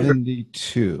remembered.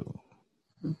 72.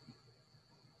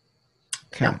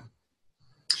 Okay. Yeah.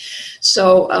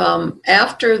 So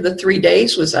after the 3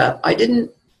 days was up,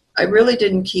 I really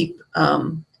didn't keep,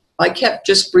 I kept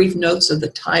just brief notes of the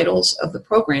titles of the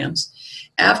programs.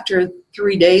 After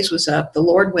 3 days was up, the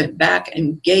Lord went back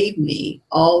and gave me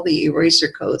all the eraser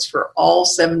codes for all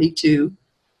 72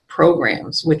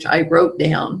 programs, which I wrote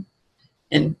down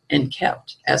and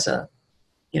kept as a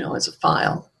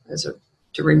file,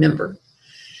 to remember.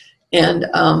 And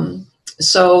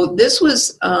so this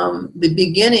was the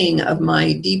beginning of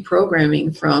my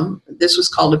deprogramming this was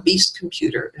called a beast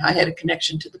computer. I had a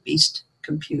connection to the beast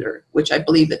computer, which I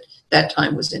believe at that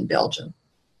time was in Belgium.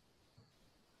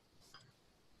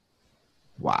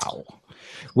 Wow.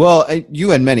 Well,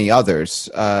 you and many others.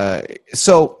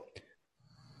 So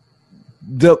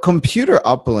the computer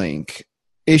uplink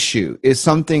issue is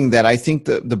something that I think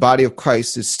the body of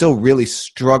Christ is still really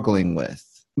struggling with.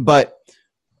 But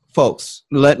folks,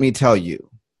 let me tell you,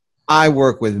 I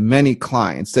work with many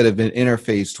clients that have been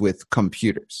interfaced with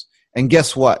computers. And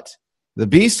guess what? The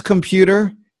beast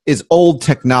computer is old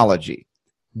technology.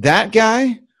 That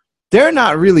guy, they're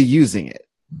not really using it.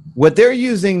 What they're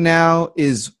using now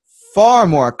is far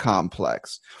more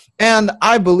complex. And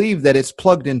I believe that it's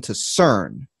plugged into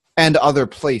CERN and other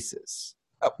places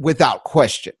without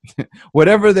question.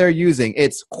 Whatever they're using,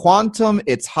 it's quantum,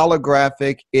 it's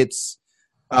holographic, it's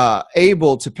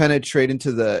able to penetrate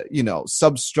into the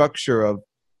substructure of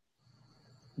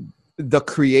the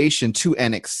creation to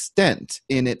an extent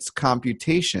in its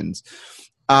computations.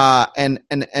 And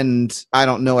I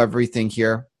don't know everything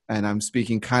here. and I'm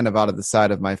speaking kind of out of the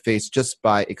side of my face just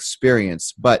by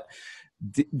experience, but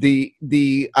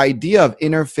the idea of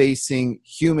interfacing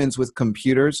humans with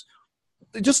computers,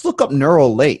 just look up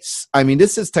neural lace. I mean,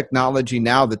 this is technology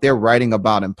now that they're writing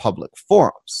about in public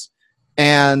forums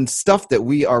and stuff that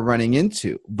we are running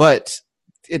into. But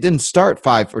it didn't start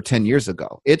 5 or 10 years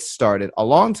ago. It started a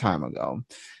long time ago.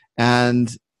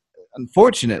 And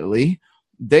unfortunately,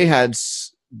 they had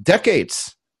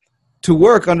decades to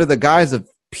work under the guise of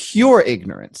pure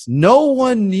ignorance. No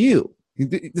one knew.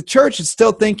 The church is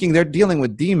still thinking they're dealing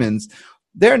with demons.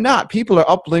 They're not. People are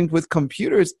uplinked with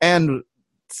computers, and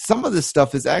some of this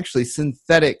stuff is actually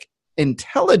synthetic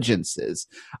intelligences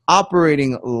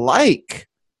operating like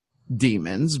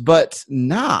demons, but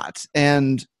not.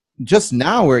 And just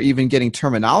now we're even getting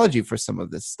terminology for some of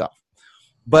this stuff.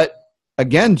 But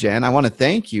again, Jan, I want to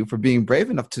thank you for being brave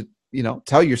enough to,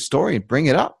 tell your story and bring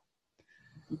it up.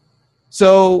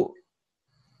 So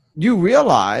you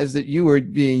realized that you were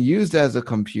being used as a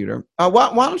computer.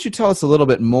 Why don't you tell us a little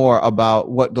bit more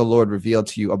about what the Lord revealed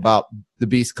to you about the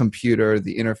beast computer,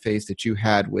 the interface that you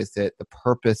had with it, the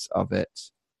purpose of it?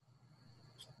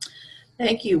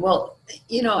 Thank you. Well,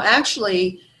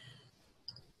 actually,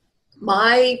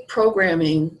 my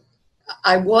programming,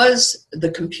 I was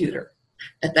the computer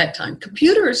at that time.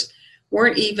 Computers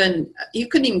weren't even, you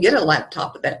couldn't even get a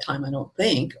laptop at that time, I don't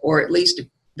think, or at least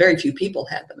very few people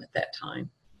had them at that time.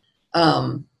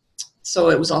 So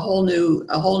it was a whole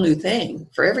new thing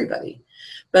for everybody.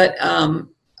 But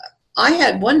I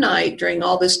had one night during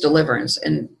all this deliverance,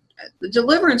 and the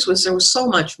deliverance there was so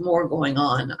much more going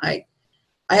on. I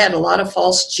had a lot of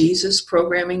false Jesus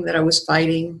programming that I was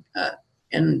fighting,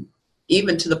 and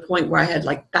even to the point where I had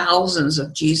like thousands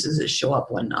of Jesuses show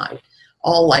up one night,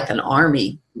 all like an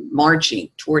army marching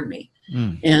toward me.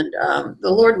 And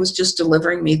the Lord was just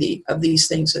delivering me of these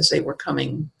things as they were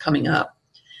coming up.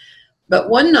 But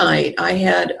one night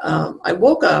I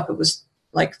woke up, it was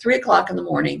like 3:00 in the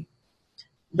morning.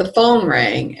 The phone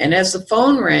rang, and as the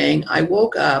phone rang, I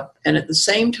woke up, and at the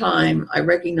same time I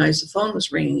recognized the phone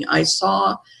was ringing. I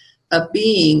saw a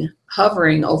being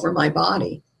hovering over my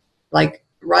body, like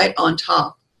right on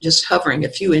top, just hovering a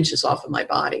few inches off of my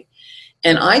body.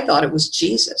 And I thought it was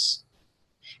Jesus.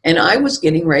 And I was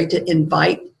getting ready to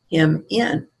invite him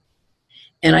in.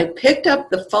 And I picked up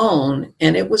the phone,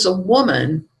 and it was a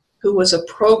woman who was a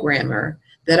programmer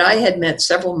that I had met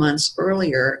several months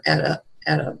earlier at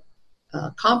a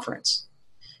conference,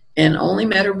 and only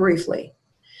met her briefly.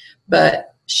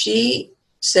 But she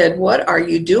said, "What are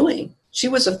you doing?" She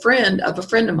was a friend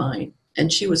of mine,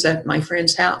 and she was at my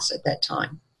friend's house at that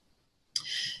time.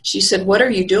 She said, "What are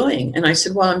you doing?" And I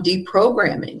said, "Well, I'm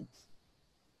deprogramming."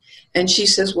 And she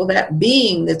says, "Well, that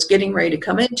being that's getting ready to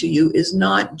come into you is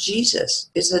not Jesus.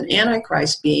 It's an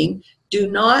Antichrist being. Do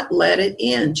not let it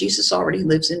in. Jesus already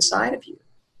lives inside of you."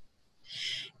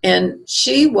 And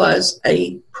she was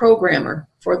a programmer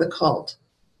for the cult.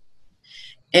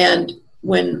 And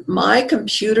when my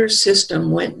computer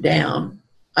system went down,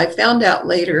 I found out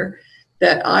later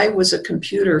that I was a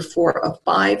computer for a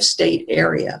 5-state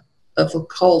area of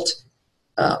occult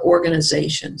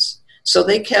organizations. So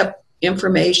they kept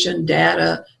information,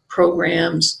 data,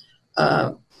 programs,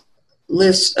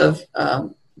 lists of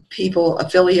people,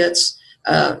 affiliates.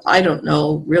 I don't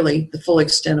know really the full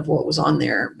extent of what was on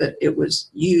there, but it was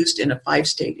used in a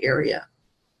 5-state area.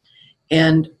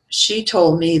 And she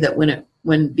told me that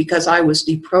because I was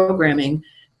deprogramming,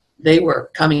 they were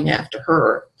coming after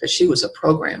her because she was a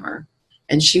programmer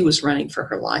and she was running for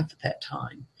her life at that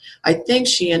time. I think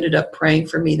she ended up praying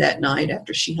for me that night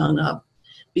after she hung up,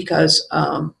 because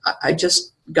I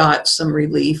just got some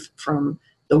relief from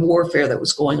the warfare that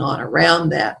was going on around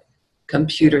that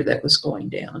computer that was going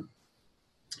down.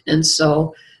 And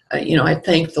so, I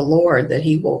thank the Lord that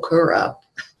he woke her up,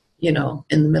 in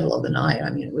the middle of the night. I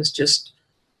mean, it was just,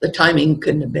 the timing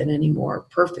couldn't have been any more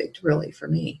perfect, really, for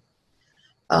me.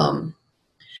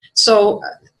 So,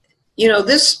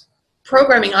 this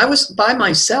programming, I was by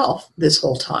myself this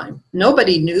whole time.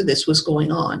 Nobody knew this was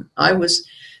going on.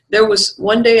 There was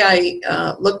one day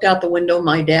I looked out the window.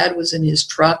 My dad was in his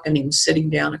truck, and he was sitting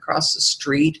down across the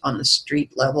street on the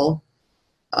street level.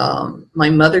 My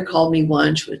mother called me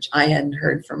once, which I hadn't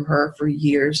heard from her for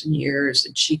years and years,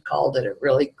 and she called at a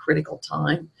really critical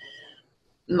time.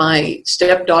 My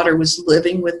stepdaughter was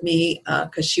living with me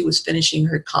because she was finishing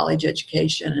her college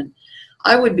education, and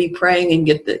I would be praying and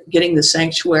getting the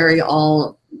sanctuary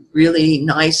all really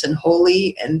nice and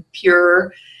holy and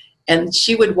pure. And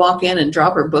she would walk in and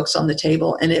drop her books on the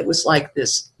table, and it was like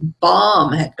this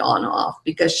bomb had gone off,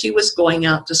 because she was going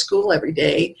out to school every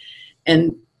day,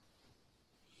 and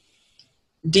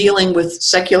dealing with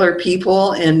secular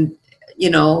people, and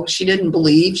she didn't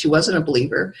believe. She wasn't a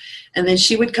believer. And then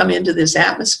she would come into this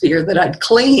atmosphere that I'd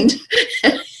cleaned,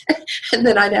 and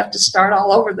then I'd have to start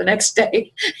all over the next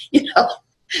day.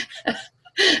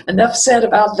 Enough said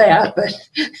about that, but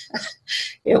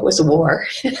it was a war.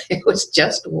 It was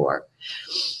just a war.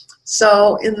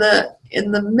 So in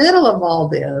the middle of all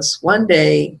this, one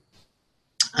day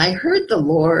I heard the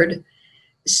Lord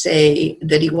say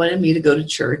that he wanted me to go to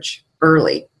church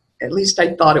early. At least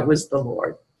I thought it was the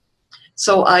Lord.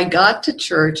 So I got to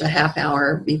church a half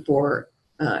hour before.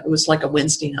 It was like a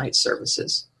Wednesday night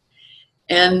services.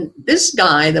 And this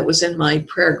guy that was in my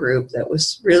prayer group that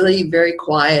was really very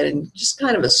quiet and just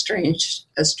kind of a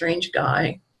strange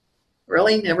guy,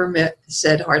 really never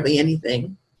said hardly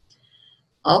anything.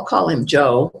 I'll call him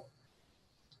Joe.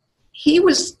 He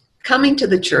was coming to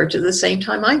the church at the same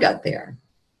time I got there.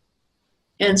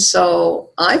 And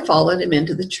so I followed him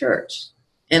into the church.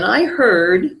 And I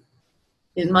heard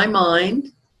in my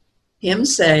mind him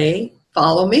say,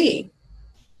 "Follow me."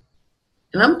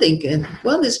 And I'm thinking,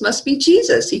 well, this must be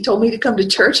Jesus. He told me to come to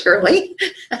church early.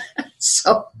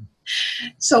 So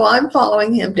I'm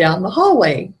following him down the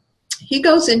hallway. He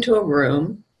goes into a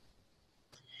room,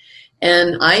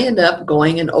 and I end up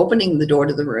going and opening the door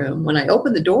to the room. When I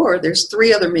open the door, there's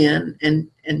 3 other men and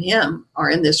him are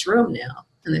in this room now.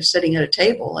 And they're sitting at a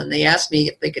table, and they asked me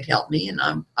if they could help me. And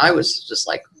I was just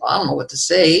like, well, I don't know what to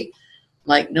say.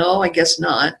 Like, no, I guess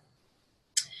not.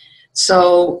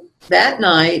 So that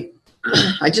night,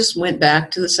 I just went back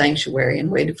to the sanctuary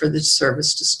and waited for the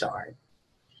service to start.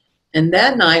 And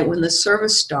that night when the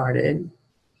service started,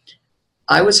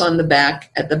 I was at the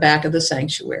back of the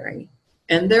sanctuary.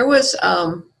 And there was,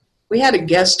 we had a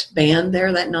guest band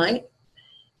there that night.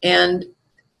 And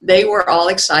they were all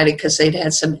excited because they'd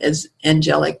had some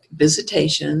angelic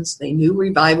visitations. They knew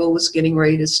revival was getting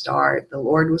ready to start. The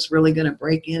Lord was really going to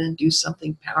break in and do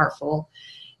something powerful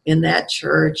in that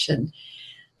church. And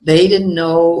they didn't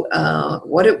know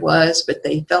what it was, but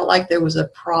they felt like there was a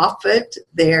prophet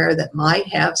there that might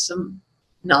have some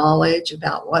knowledge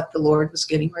about what the Lord was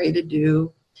getting ready to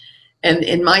do. And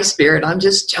in my spirit, I'm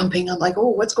just jumping. I'm like, oh,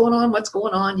 what's going on? What's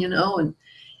going on?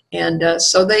 And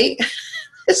so they,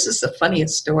 this is the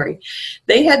funniest story.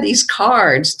 They had these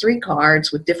cards, 3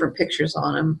 cards with different pictures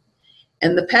on them.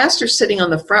 And the pastor's sitting on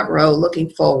the front row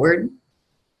looking forward.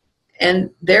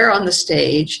 And they're on the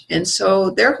stage, and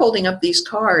so they're holding up these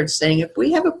cards saying, if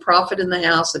we have a prophet in the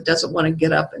house that doesn't want to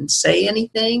get up and say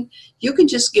anything, you can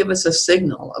just give us a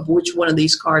signal of which one of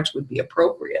these cards would be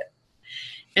appropriate.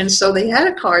 And so they had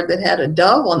a card that had a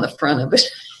dove on the front of it.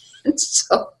 And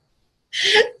so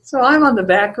I'm on the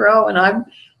back row, and I'm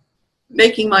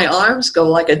making my arms go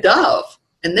like a dove.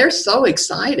 And they're so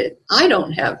excited. I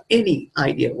don't have any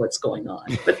idea what's going on,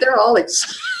 but they're all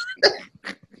excited.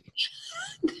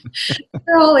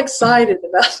 They're all excited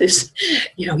about this.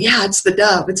 Yeah, it's the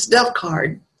dove. It's the dove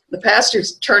card. The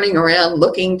pastor's turning around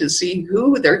looking to see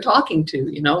who they're talking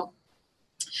to,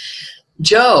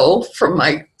 Joe from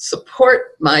my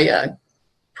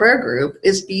prayer group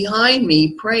is behind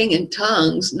me praying in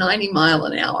tongues 90 miles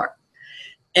an hour.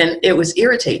 And it was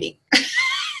irritating.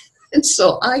 And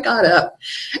so I got up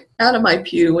out of my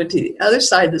pew, went to the other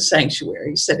side of the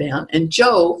sanctuary, sat down, and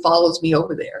Joe follows me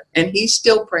over there. And he's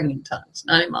still praying in tongues,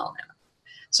 90 miles an hour.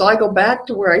 So I go back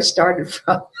to where I started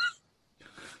from.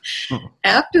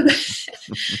 After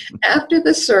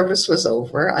the service was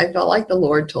over, I felt like the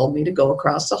Lord told me to go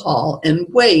across the hall and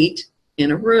wait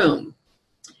in a room.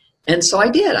 And so I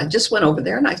did. I just went over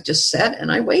there, and I just sat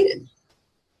and I waited.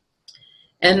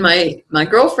 And my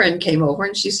girlfriend came over,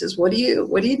 and she says, what are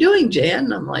you doing, Jan?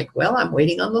 And I'm like, well, I'm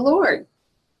waiting on the Lord.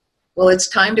 Well, it's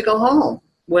time to go home.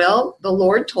 Well, the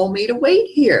Lord told me to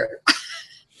wait here.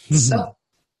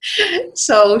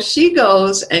 So she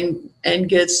goes and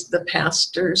gets the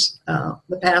pastor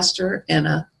and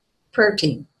a prayer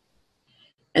team.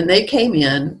 And they came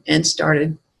in and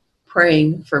started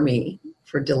praying for me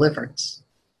for deliverance.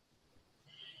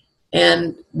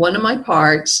 And one of my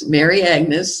parts, Mary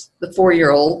Agnes, the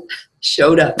 4-year-old,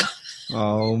 showed up.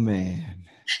 Oh, man.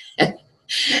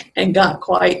 And got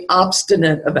quite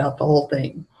obstinate about the whole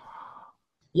thing.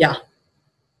 Yeah.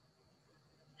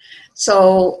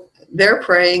 So they're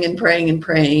praying and praying and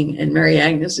praying, and Mary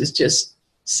Agnes is just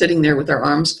sitting there with her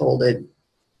arms folded.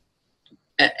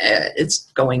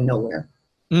 It's going nowhere.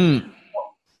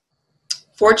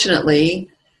 Fortunately,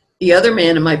 the other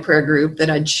man in my prayer group that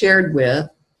I'd shared with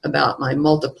about my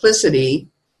multiplicity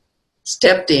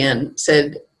stepped in,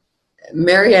 said,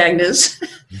 Mary Agnes,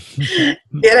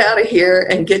 get out of here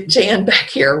and get Jan back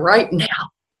here right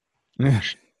now.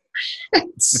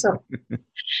 So,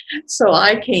 so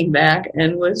I came back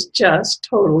and was just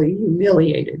totally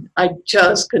humiliated. I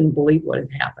just couldn't believe what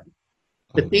had happened.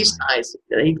 But these guys,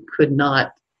 they could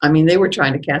not. I mean, they were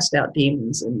trying to cast out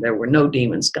demons, and there were no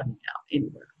demons coming out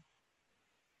anywhere.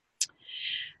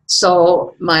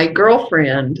 So my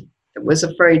girlfriend was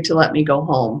afraid to let me go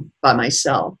home by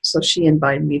myself. So she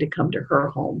invited me to come to her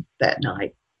home that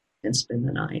night and spend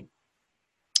the night.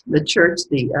 The church,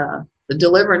 the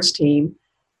deliverance team,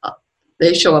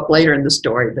 they show up later in the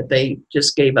story, but they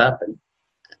just gave up and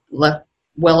left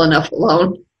well enough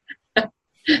alone.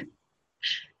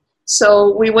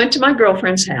 So we went to my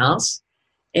girlfriend's house,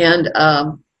 and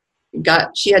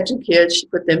she had 2 kids. She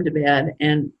put them to bed,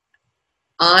 and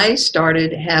I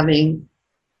started having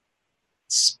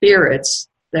spirits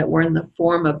that were in the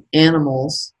form of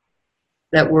animals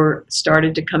that were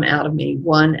started to come out of me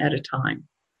one at a time.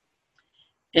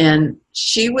 And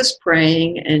she was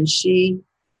praying, and she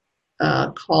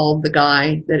called the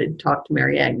guy that had talked to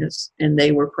Mary Agnes, and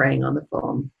they were praying on the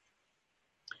phone.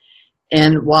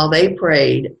 And while they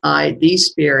prayed, these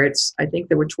spirits, I think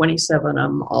there were 27 of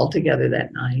them all together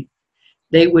that night,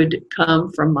 they would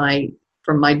come from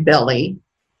my belly,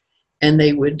 and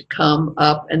they would come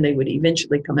up, and they would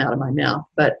eventually come out of my mouth.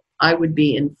 But I would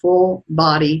be in full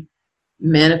body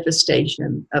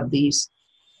manifestation of these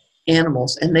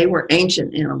animals, and they were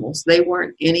ancient animals. They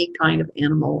weren't any kind of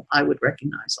animal I would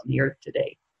recognize on the earth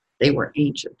today. They were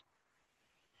ancient.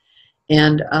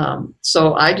 And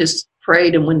so I just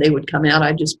prayed, and when they would come out,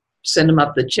 I just sent them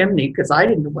up the chimney because I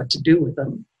didn't know what to do with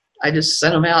them. I just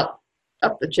sent them out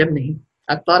up the chimney.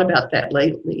 I've thought about that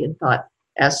lately and thought,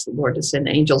 ask the Lord to send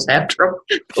angels after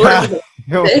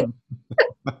them.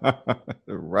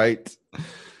 Right.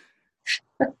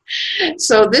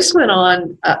 So this went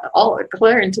on all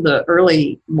clear into the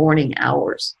early morning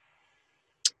hours.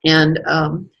 And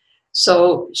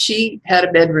so she had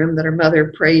a bedroom that her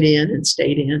mother prayed in and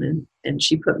stayed in, and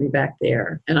she put me back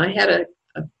there. And I had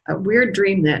a weird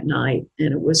dream that night,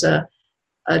 and it was a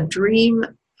dream,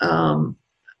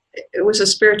 it was a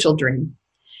spiritual dream.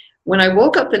 When I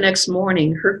woke up the next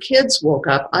morning, her kids woke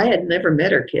up. I had never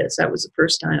met her kids. That was the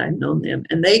first time I'd known them.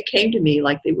 And they came to me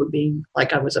like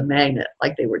I was a magnet,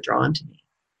 like they were drawn to me,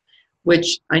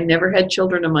 which I never had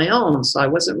children of my own. So I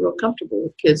wasn't real comfortable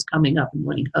with kids coming up and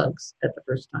wanting hugs at the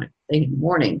first thing in the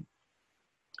morning.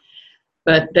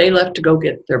 But they left to go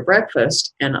get their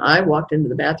breakfast. And I walked into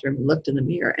the bathroom and looked in the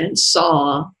mirror and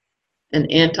saw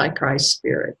an Antichrist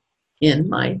spirit in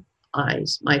my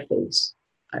eyes, my face.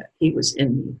 He was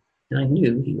in me. And I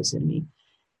knew he was in me.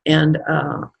 And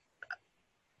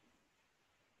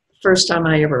first time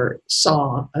I ever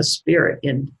saw a spirit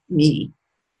in me.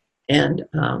 And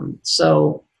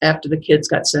so after the kids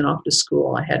got sent off to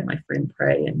school, I had my friend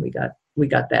pray, and we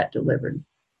got that delivered.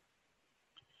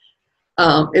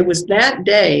 It was that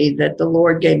day that the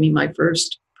Lord gave me my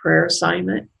first prayer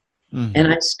assignment. Mm-hmm.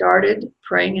 And I started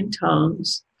praying in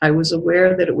tongues. I was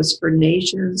aware that it was for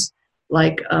nations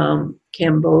like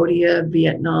Cambodia,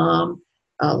 Vietnam,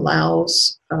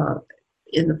 Laos,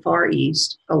 in the Far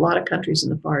East, a lot of countries in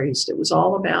the Far East. It was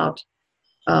all about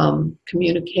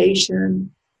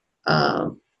communication,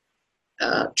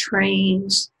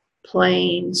 trains,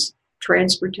 planes,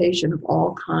 transportation of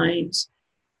all kinds.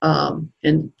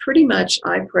 And pretty much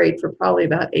I prayed for probably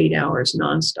about 8 hours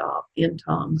nonstop in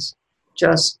tongues,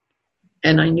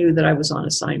 and I knew that I was on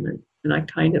assignment, and I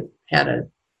kind of had a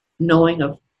knowing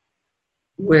of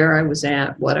where I was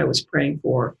at, what I was praying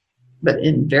for, but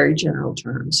in very general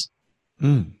terms.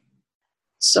 Mm.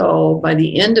 So by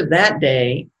the end of that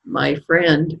day, my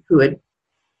friend who had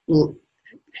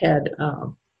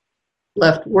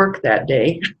left work that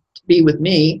day to be with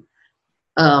me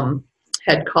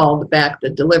had called back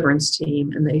the deliverance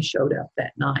team, and they showed up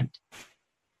that night,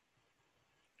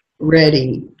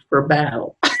 ready for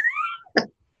battle.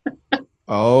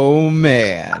 Oh,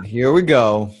 man. Here we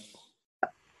go.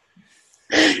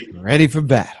 Ready for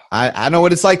battle. I know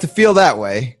what it's like to feel that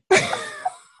way.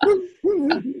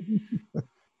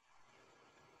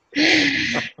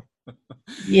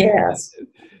 Yes.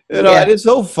 You know, it's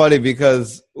so funny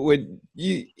because when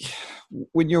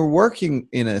you're working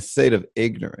in a state of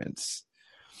ignorance,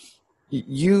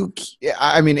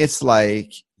 it's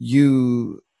like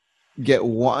you get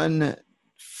one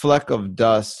fleck of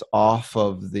dust off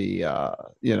of the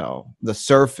the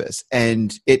surface,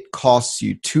 and it costs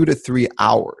you 2 to 3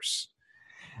 hours,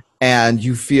 and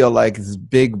you feel like this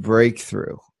big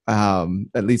breakthrough.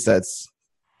 At least that's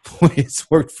the way it's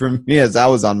worked for me as I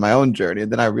was on my own journey.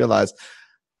 And then I realized,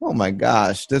 oh my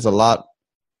gosh, there's a lot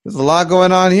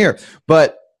going on here.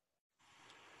 But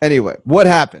anyway, what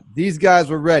happened? These guys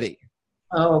were ready.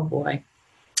 Oh boy.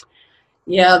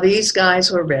 Yeah, these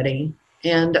guys were ready.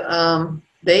 And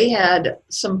they had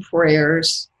some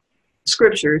prayers,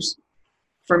 scriptures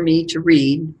for me to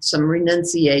read, some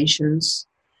renunciations.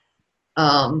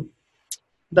 Um,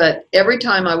 but every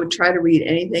time I would try to read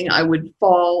anything, I would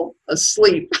fall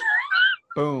asleep.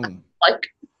 Boom. Like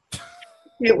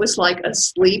it was like a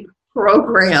sleep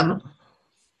program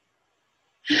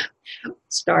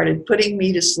started putting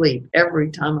me to sleep every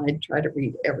time I'd try to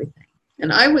read everything.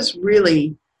 And I was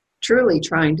really, truly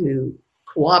trying to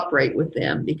cooperate with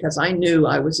them because I knew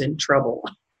I was in trouble.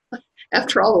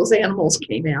 After all those animals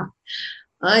came out,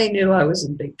 I knew I was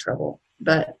in big trouble.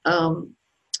 But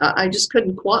I just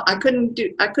couldn't. I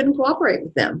couldn't cooperate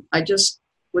with them. I just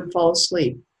would fall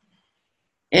asleep.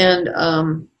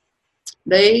 And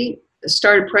they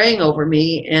started praying over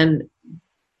me, and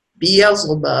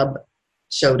Beelzebub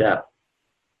showed up,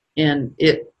 and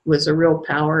it was a real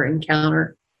power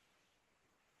encounter.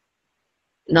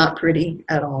 Not pretty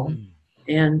at all.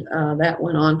 And that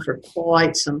went on for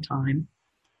quite some time.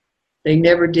 They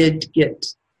never did get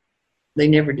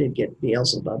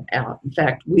Beelzebub out. In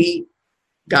fact, we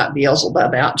got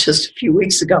Beelzebub out just a few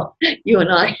weeks ago. You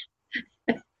and I,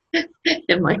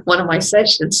 in one of my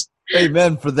sessions.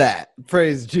 Amen for that.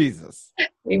 Praise Jesus.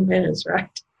 Amen is right.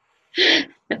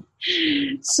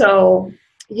 So,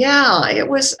 yeah, it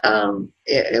was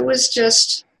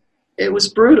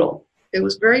brutal. It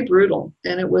was very brutal,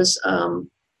 and it was.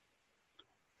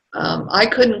 I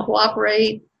couldn't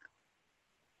cooperate.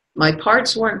 My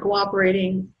parts weren't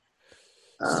cooperating.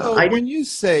 So when you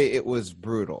say it was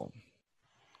brutal,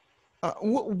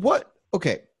 what?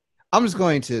 Okay, I'm just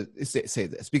going to say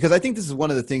this because I think this is one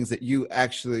of the things that you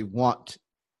actually want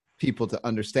people to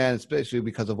understand, especially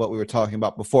because of what we were talking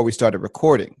about before we started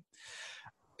recording.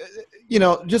 You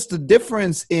know, just the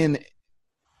difference in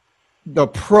the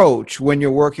approach when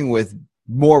you're working with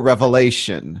more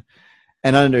revelation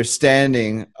and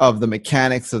understanding of the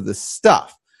mechanics of the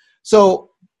stuff. So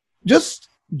just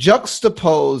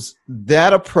juxtapose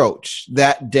that approach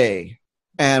that day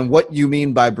and what you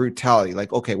mean by brutality.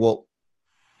 Like, okay, well,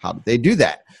 how did they do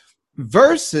that?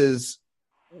 Versus,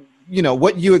 you know,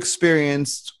 what you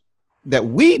experienced that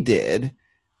we did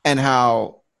and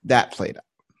how that played out.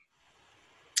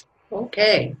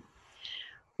 Okay.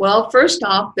 Well, first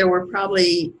off, there were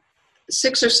probably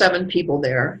 6 or 7 people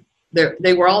there.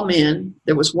 They were all men.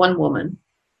 There was one woman.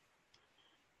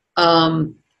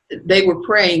 They were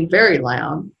praying very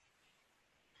loud.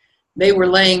 They were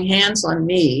laying hands on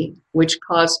me, which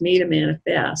caused me to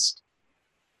manifest,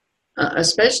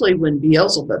 especially when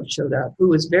Beelzebub showed up, who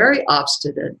was very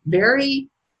obstinate, very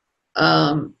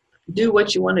do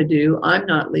what you want to do. I'm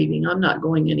not leaving. I'm not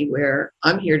going anywhere.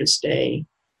 I'm here to stay.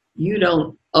 You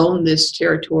don't own this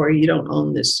territory. You don't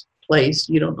own this place.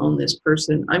 You don't own this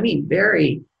person. I mean,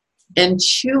 and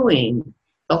chewing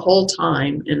the whole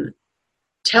time and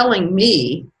telling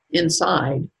me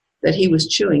inside that he was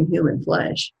chewing human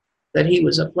flesh, that he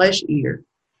was a flesh eater.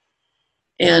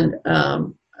 And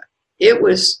it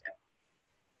was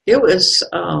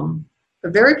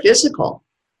very physical.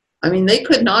 I mean, they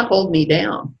could not hold me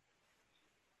down.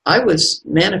 I was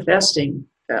manifesting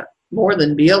more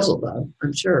than Beelzebub,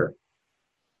 I'm sure.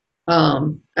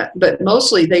 But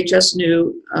mostly they just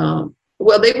knew,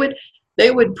 they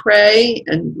would pray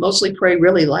and mostly pray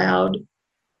really loud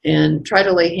and try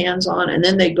to lay hands on, and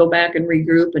then they'd go back and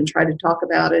regroup and try to talk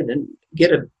about it and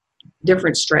get a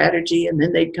different strategy, and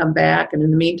then they'd come back, and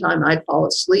in the meantime I'd fall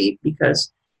asleep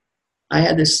because I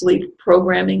had this sleep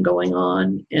programming going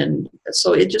on, and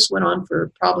so it just went on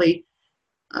for probably,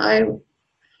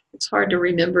 it's hard to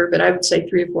remember, but I would say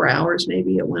 3 or 4 hours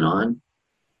maybe it went on,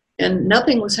 and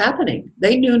nothing was happening.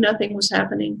 They knew nothing was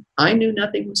happening. I knew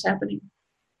nothing was happening.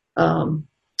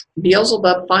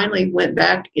 Beelzebub finally went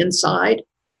back inside,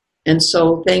 and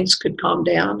so things could calm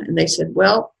down, and they said,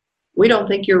 well, we don't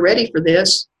think you're ready for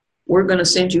this. We're going to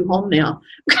send you home now.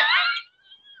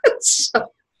 So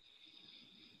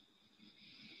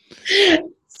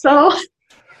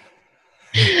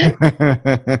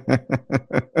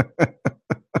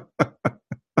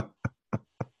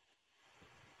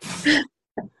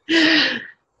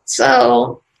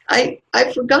So I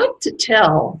forgot to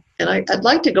tell, and I'd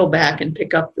like to go back and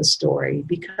pick up the story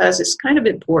because it's kind of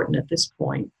important at this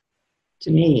point to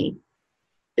me,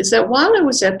 is that while I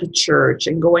was at the church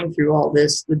and going through all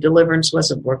this, the deliverance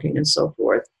wasn't working and so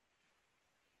forth,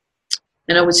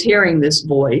 and I was hearing this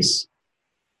voice.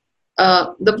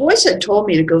 The voice had told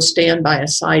me to go stand by a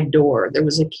side door. There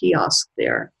was a kiosk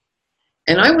there.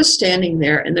 And I was standing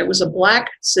there, and there was a black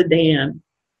sedan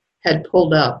had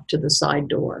pulled up to the side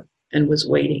door and was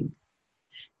waiting.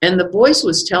 And the voice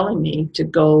was telling me to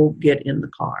go get in the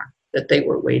car. that they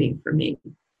were waiting for me.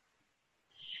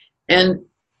 And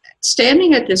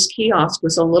standing at this kiosk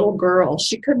was a little girl.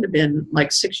 She couldn't have been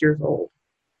like 6 years old.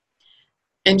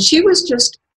 And she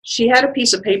had a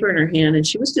piece of paper in her hand, and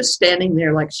she was just standing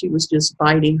there like she was just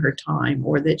biding her time,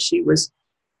 or that she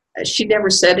never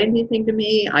said anything to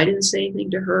me. I didn't say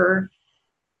anything to her,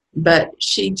 but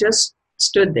she just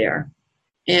stood there.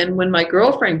 And when my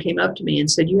girlfriend came up to me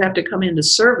and said, "You have to come into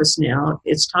service now.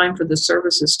 It's time for the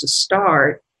services to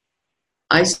start,"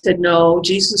 I said, "No,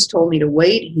 Jesus told me to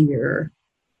wait here."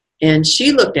 And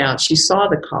she looked out, she saw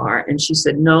the car, and she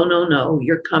said, "No, no, no,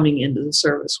 you're coming into the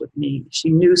service with me."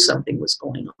 She knew something was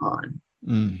going on.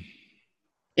 Mm.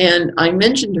 And I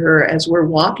mentioned to her as we're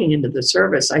walking into the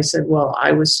service, I said, "Well,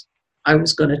 I was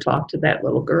going to talk to that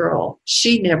little girl."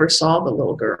 She never saw the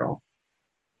little girl.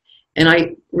 And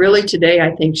today,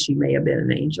 I think she may have been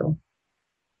an angel.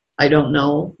 I don't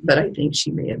know, but I think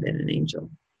she may have been an angel.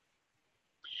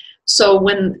 So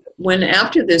when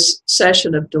after this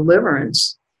session of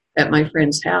deliverance at my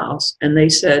friend's house, and they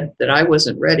said that I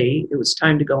wasn't ready, it was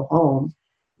time to go home,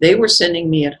 they were sending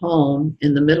me at home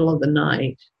in the middle of the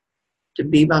night to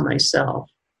be by myself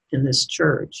in this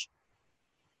church.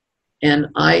 And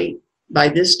I, by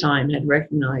this time, had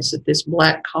recognized that this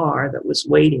black car that was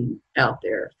waiting out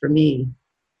there for me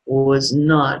was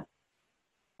not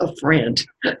a friend.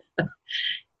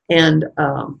 And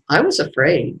I was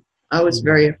afraid. I was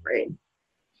very afraid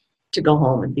to go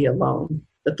home and be alone.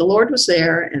 But the Lord was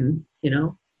there, and,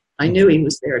 I knew he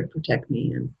was there to protect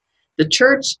me. And the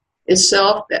church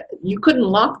itself, you couldn't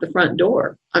lock the front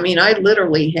door. I mean, I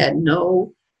literally had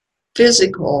no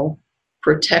physical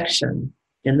protection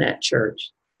in that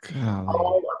church. Golly.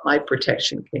 All of my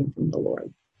protection came from the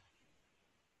Lord.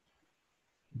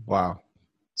 Wow.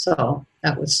 So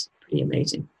that was pretty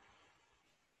amazing.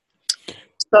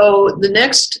 So the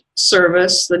next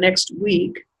service, the next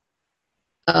week,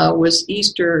 was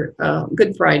Easter,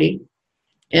 Good Friday.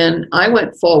 And I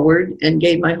went forward and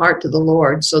gave my heart to the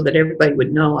Lord so that everybody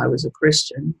would know I was a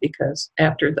Christian, because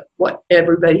after what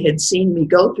everybody had seen me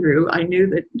go through, I knew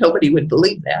that nobody would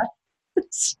believe that.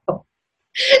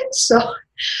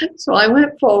 So I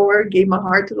went forward, gave my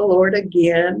heart to the Lord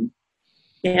again,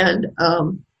 and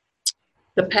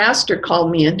the pastor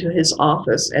called me into his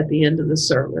office at the end of the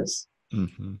service.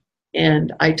 Mm-hmm.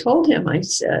 And I told him, I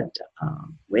said,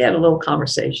 we had a little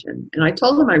conversation, and I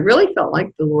told him I really felt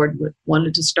like the Lord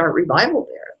wanted to start revival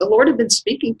there. The Lord had been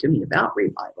speaking to me about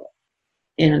revival,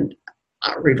 and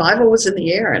revival was in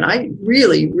the air, and I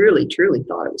really, really, truly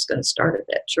thought it was going to start at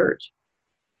that church.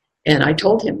 And I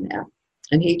told him that,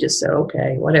 and he just said,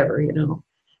 okay, whatever,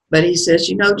 But he says,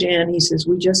 Jan, he says,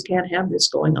 we just can't have this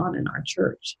going on in our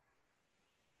church.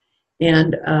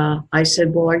 And I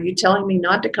said, well, are you telling me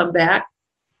not to come back?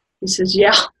 He says,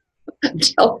 yeah,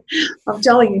 I'm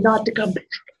telling you not to come back.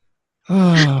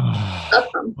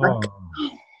 I'm like,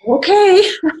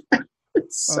 okay.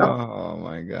 So, oh,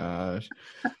 my gosh.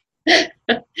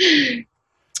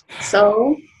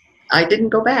 So I didn't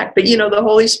go back. But, the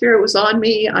Holy Spirit was on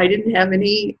me. I didn't have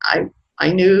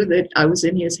I knew that I was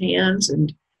in his hands,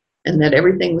 and that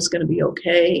everything was going to be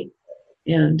okay.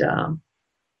 And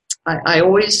I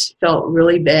always felt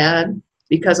really bad,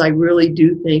 because I really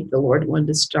do think the Lord wanted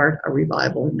to start a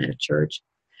revival in that church.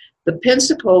 The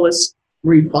Pensacola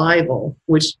revival,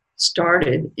 which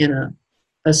started in a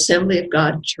Assembly of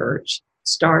God church,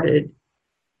 started,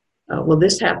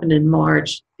 this happened in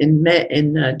March. In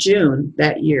June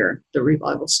that year, the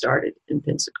revival started in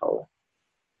Pensacola.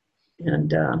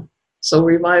 And so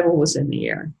revival was in the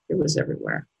air. It was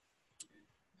everywhere.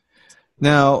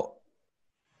 Now,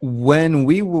 when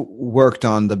we worked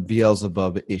on the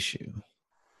Beelzebub issue,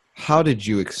 how did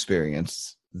you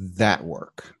experience that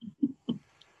work?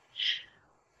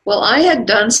 Well, I had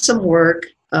done some work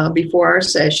before our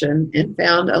session and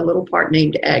found a little part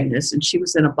named Agnes, and she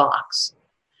was in a box.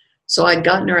 So I'd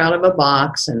gotten her out of a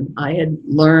box, and I had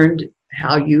learned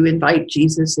how you invite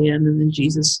Jesus in, and then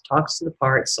Jesus talks to the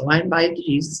part. So I invited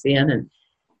Jesus in, and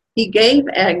he gave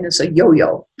Agnes a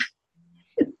yo-yo.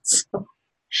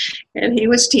 And he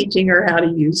was teaching her how to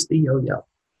use the yo-yo.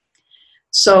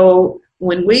 So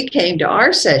when we came to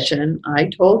our session, I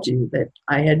told you that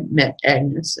I had met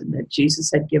Agnes and that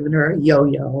Jesus had given her a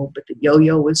yo-yo, but the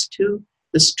yo-yo was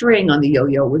the string on the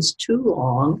yo-yo was too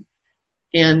long,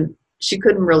 and she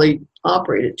couldn't really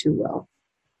operate it too well.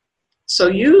 So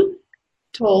you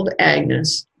told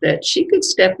Agnes that she could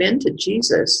step into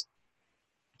Jesus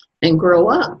and grow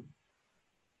up.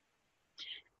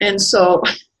 And so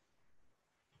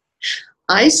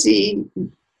I see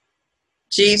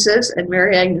Jesus and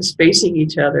Mary Agnes facing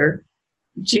each other.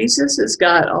 Jesus has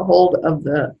got a hold of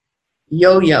the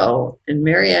yo-yo, and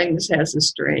Mary Agnes has a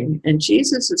string, and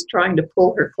Jesus is trying to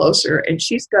pull her closer, and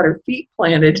she's got her feet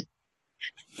planted,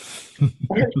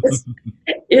 and this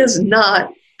is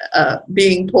not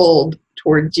being pulled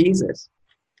toward Jesus.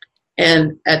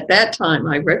 And at that time,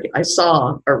 I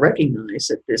saw or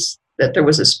recognized that there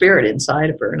was a spirit inside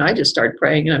of her, and I just started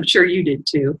praying, and I'm sure you did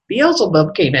too.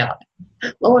 Beelzebub came out,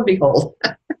 lo and behold.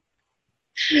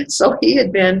 So he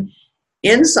had been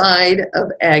inside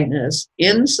of Agnes,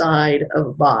 inside of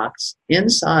a box,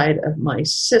 inside of my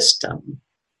system.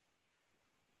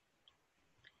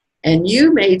 And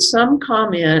you made some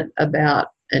comment about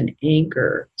an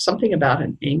anchor, something about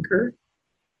an anchor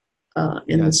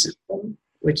in the system,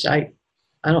 which I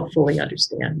don't fully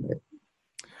understand. But.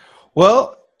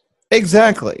 Well,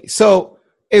 exactly. So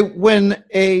when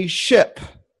a ship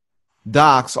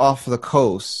docks off the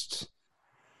coast,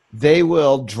 they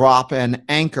will drop an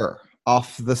anchor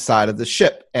off the side of the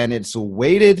ship, and it's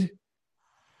weighted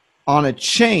on a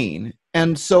chain.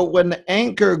 And so when the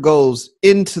anchor goes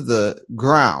into the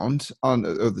ground or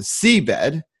the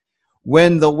seabed,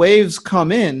 when the waves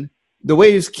come in, the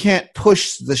waves can't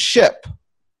push the ship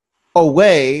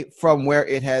away from where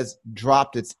it has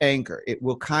dropped its anchor. It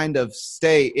will kind of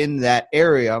stay in that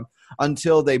area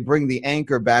until they bring the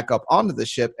anchor back up onto the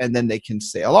ship, and then they can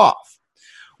sail off.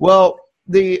 Well,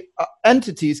 the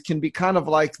entities can be kind of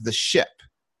like the ship.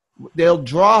 They'll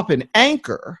drop an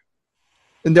anchor,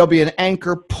 and there'll be an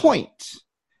anchor point.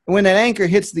 And when an anchor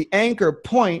hits the anchor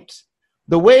point,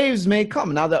 the waves may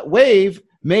come. Now, that wave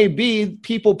may be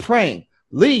people praying,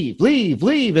 leave, leave,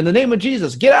 leave in the name of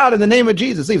Jesus. Get out in the name of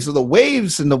Jesus. Leave. So the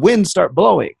waves and the wind start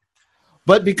blowing.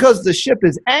 But because the ship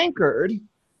is anchored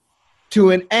to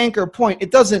an anchor point,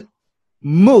 it doesn't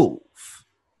move.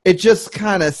 It just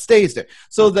kind of stays there.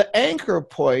 So the anchor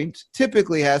point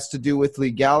typically has to do with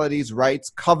legalities, rights,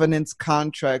 covenants,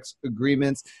 contracts,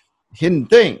 agreements, hidden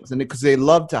things, and because they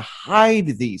love to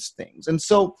hide these things. And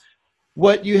so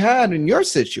what you had in your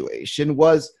situation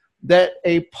was that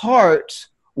a part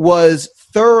was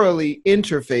thoroughly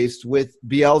interfaced with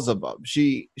Beelzebub.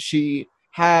 She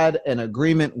had an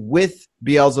agreement with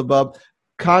Beelzebub,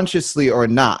 consciously or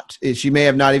not. She may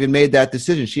have not even made that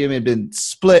decision. She may have been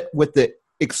split with the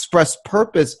express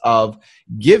purpose of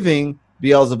giving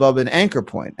Beelzebub an anchor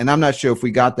point. And I'm not sure if we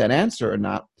got that answer or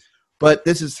not, but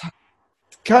this is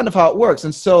kind of how it works.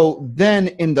 And so then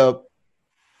in the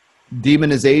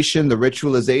demonization, the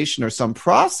ritualization, or some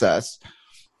process,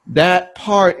 that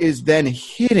part is then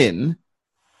hidden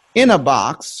in a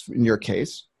box, in your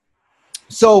case.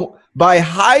 So by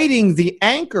hiding the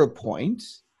anchor point,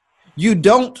 you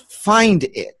don't find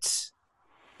it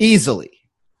easily.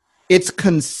 It's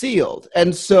concealed.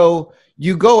 And so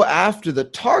you go after the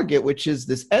target, which is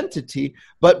this entity,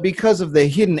 but because of the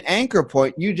hidden anchor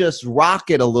point, you just rock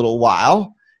it a little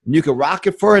while. And you can rock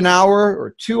it for an hour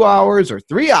or 2 hours or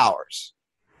 3 hours.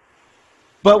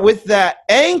 But with that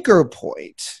anchor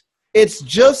point, it's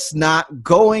just not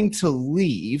going to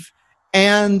leave.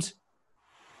 And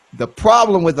the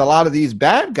problem with a lot of these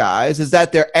bad guys is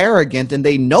that they're arrogant and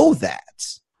they know that.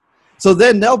 So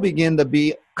then they'll begin to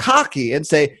be cocky and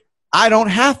say, I don't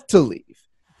have to leave.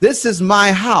 This is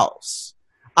my house.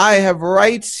 I have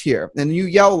rights here. And you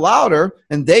yell louder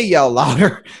and they yell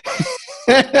louder.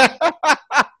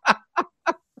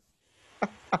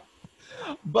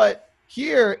 But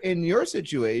here in your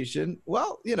situation,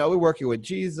 well, we're working with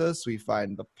Jesus. We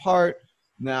find the part.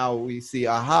 Now we see,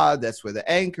 that's where the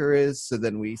anchor is. So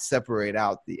then we separate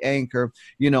out the anchor.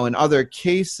 In other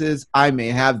cases, I may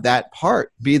have that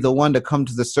part be the one to come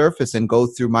to the surface and go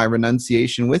through my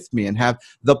renunciation with me and have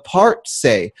the part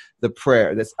say the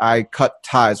prayer that I cut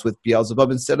ties with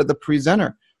Beelzebub instead of the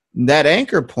presenter. That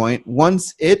anchor point,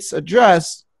 once it's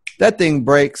addressed, that thing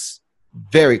breaks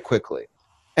very quickly.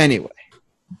 Anyway.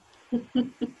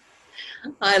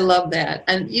 I love that.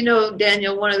 And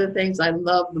Daniel, one of the things I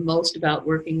love the most about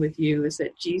working with you is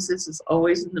that Jesus is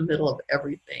always in the middle of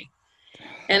everything.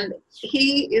 And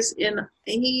he is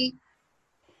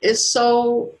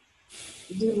so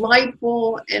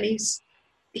delightful, and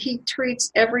he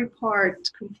treats every part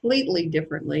completely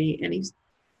differently, and he's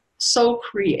so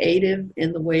creative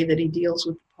in the way that he deals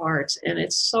with the parts, and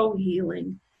it's so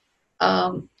healing.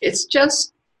 It's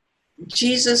just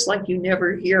Jesus like you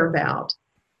never hear about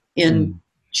in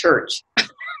church,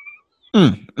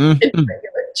 in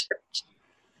regular church.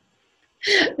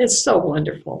 It's so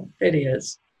wonderful. It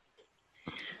is.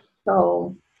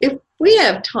 So if we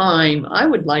have time, I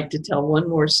would like to tell one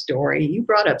more story. You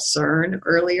brought up CERN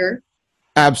earlier.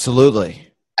 Absolutely.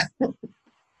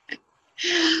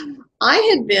 I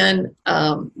had been,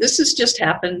 this has just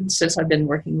happened since I've been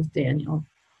working with Daniel.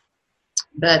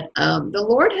 But the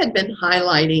Lord had been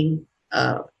highlighting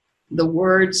the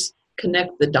words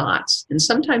connect the dots. And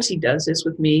sometimes he does this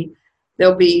with me.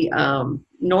 There'll be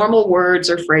normal words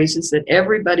or phrases that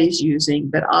everybody's using,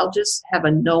 but I'll just have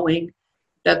a knowing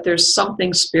that there's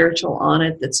something spiritual on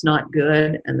it that's not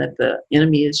good and that the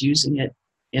enemy is using it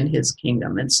in his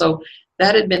kingdom. And so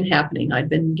that had been happening. I'd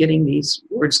been getting these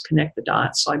words connect the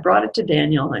dots. So I brought it to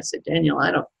Daniel and I said, Daniel,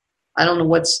 I don't know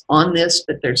what's on this,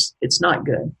 but it's not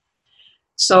good.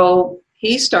 So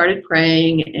he started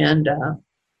praying, and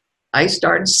I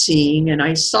started seeing, and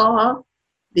I saw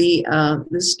the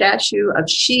statue of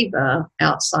Shiva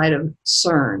outside of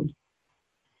CERN.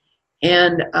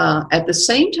 And at the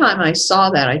same time I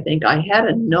saw that, I think I had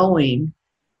a knowing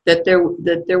that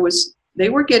they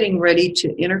were getting ready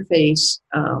to interface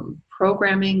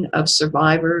programming of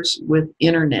survivors with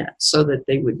internet, so that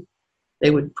they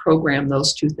would program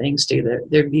those two things together.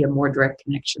 There'd be a more direct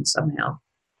connection somehow.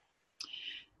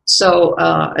 So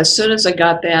as soon as I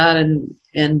got that,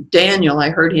 and Daniel, I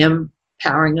heard him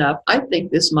powering up. I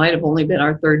think this might have only been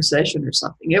our third session or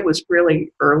something. It was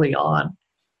really early on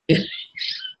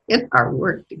in our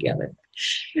work together.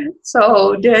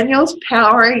 So Daniel's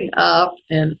powering up,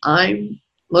 and I'm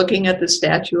looking at the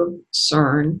statue of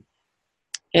CERN,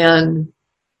 and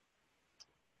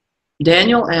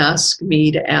Daniel asked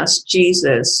me to ask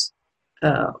Jesus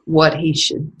what he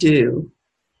should do.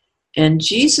 And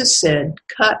Jesus said,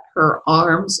 cut her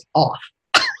arms off.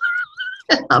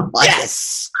 I'm like,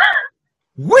 yes!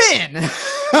 Win!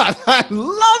 I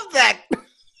love that.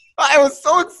 I was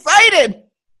so excited.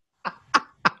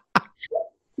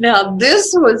 Now,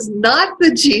 this was not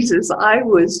the Jesus I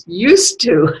was used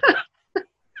to.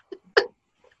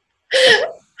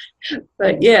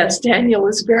 But yes, Daniel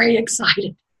was very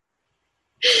excited.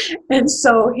 And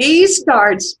so he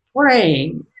starts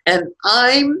praying, and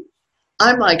I'm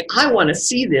like, I want to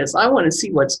see this. I want to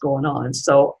see what's going on.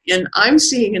 So, and I'm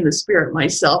seeing in the spirit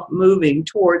myself moving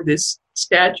toward this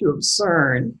statue of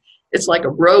CERN. It's like a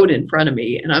road in front of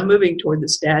me, and I'm moving toward the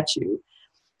statue.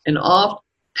 And off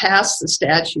past the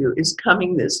statue is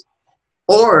coming this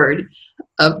horde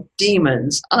of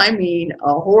demons. I mean,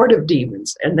 a horde of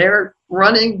demons. And they're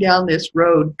running down this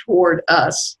road toward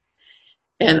us.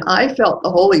 And I felt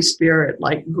the Holy Spirit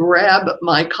like grab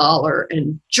my collar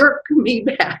and jerk me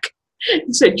back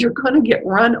and said, you're going to get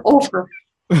run over.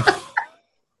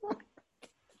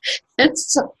 And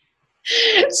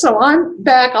so I'm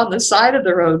back on the side of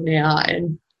the road now,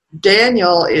 and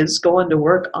Daniel is going to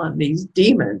work on these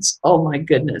demons. Oh my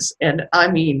goodness. And I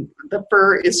mean, the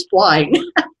fur is flying.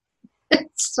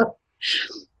 So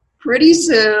pretty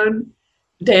soon,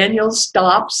 Daniel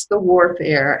stops the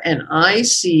warfare, and I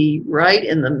see right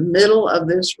in the middle of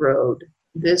this road,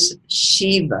 this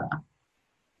Shiva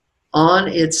on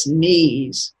its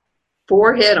knees,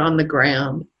 forehead on the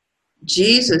ground.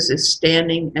 Jesus is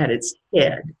standing at its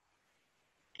head,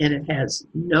 and it has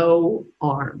no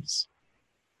arms.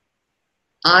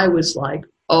 I was like,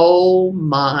 oh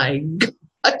my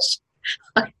gosh.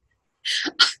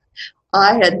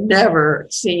 I had never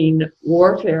seen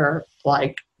warfare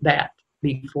like that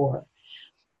before.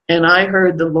 And I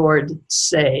heard the Lord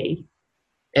say,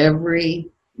 every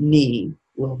knee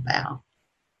will bow.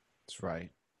 That's right.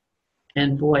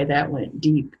 And boy, that went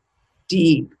deep,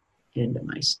 deep into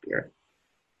my spirit.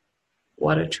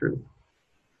 What a truth.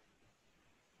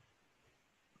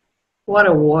 What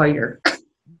a warrior.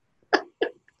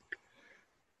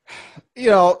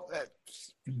 You know,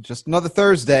 just another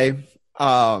Thursday.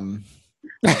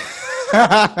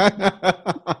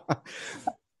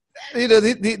 You know,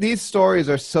 these stories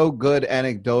are so good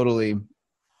anecdotally.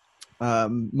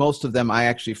 Most of them I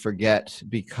actually forget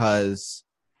because,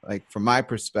 like, from my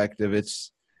perspective,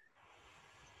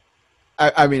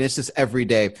 I mean, it's just every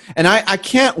day. And I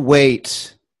can't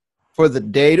wait for the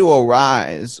day to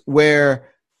arise where,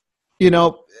 you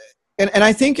know, and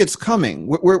I think it's coming,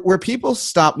 where people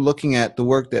stop looking at the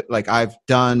work that, like, I've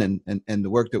done and the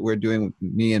work that we're doing with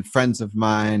me and friends of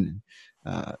mine,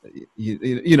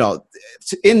 you know,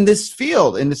 in this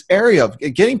field, in this area of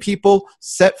getting people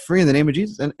set free in the name of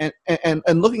Jesus,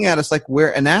 and looking at us like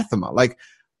we're anathema, like,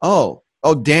 oh,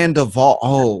 Dan Duvall,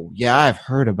 oh yeah, I've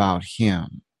heard about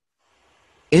him.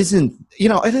 Isn't, you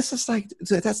know, it's just like,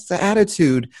 that's the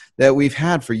attitude that we've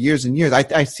had for years and years.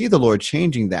 I see the Lord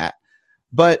changing that.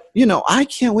 But, you know, I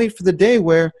can't wait for the day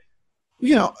where,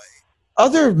 you know,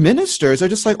 other ministers are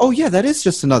just like, oh, yeah, that is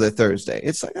just another Thursday.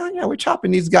 It's like, oh, yeah, we're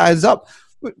chopping these guys up,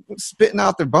 we're spitting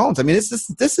out their bones. I mean, this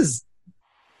is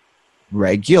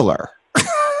regular.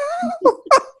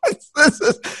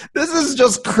 This is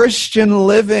just Christian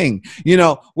living, you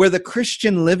know, where the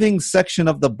Christian living section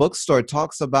of the bookstore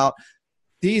talks about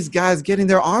these guys getting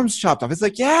their arms chopped off. It's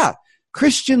like, yeah,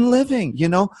 Christian living,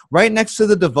 right next to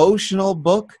the devotional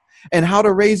book and how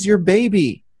to raise your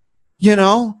baby,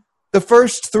 the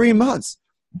first 3 months,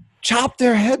 chop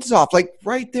their heads off, like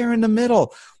right there in the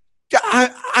middle.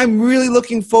 I'm really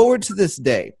looking forward to this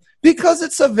day because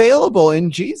it's available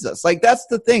in Jesus. Like, that's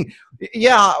the thing.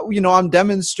 Yeah, I'm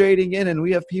demonstrating it, and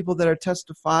we have people that are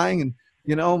testifying, and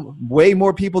way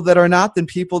more people that are not than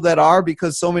people that are,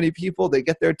 because so many people, they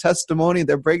get their testimony,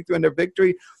 their breakthrough, and their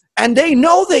victory, and they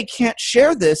know they can't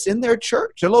share this in their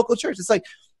church, their local church. It's like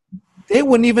they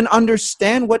wouldn't even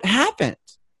understand what happened,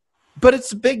 but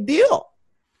it's a big deal.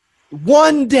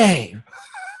 One day,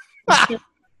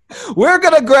 we're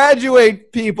gonna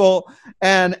graduate, people,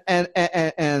 and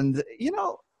the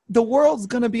world's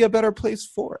gonna be a better place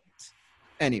for it.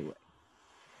 Anyway,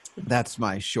 that's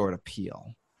my short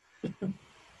appeal.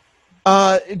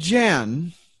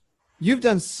 Jan, you've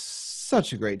done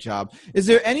such a great job. Is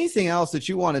there anything else that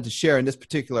you wanted to share in this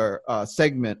particular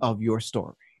segment of your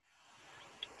story?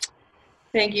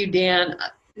 Thank you, Dan.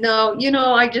 No,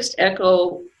 I just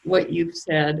echo what you've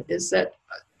said, is that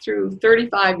through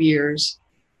 35 years,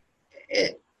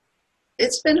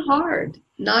 it's been hard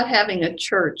not having a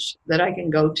church that I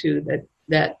can go to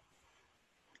that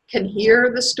can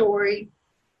hear the story,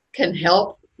 can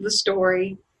help the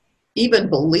story, even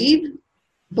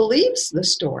believes the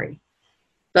story.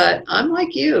 But I'm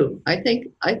like you. I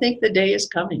think the day is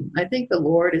coming. I think the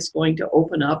Lord is going to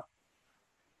open up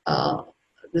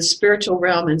the spiritual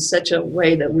realm in such a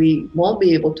way that we won't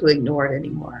be able to ignore it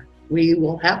anymore. We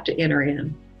will have to enter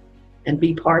in and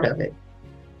be part of it,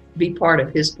 be part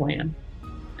of his plan.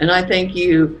 And I thank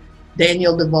you,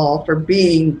 Daniel Duvall, for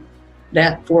being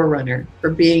that forerunner, for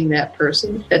being that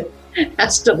person that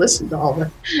has to listen to all the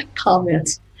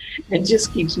comments and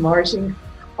just keeps marching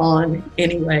on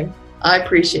anyway. I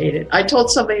appreciate it. I told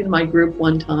somebody in my group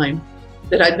one time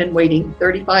that I'd been waiting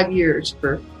 35 years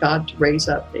for God to raise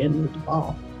up Daniel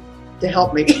Duvall to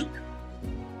help me.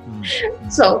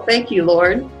 So thank you,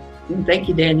 Lord, and thank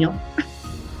you, Daniel.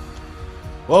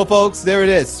 Well, folks, there it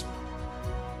is.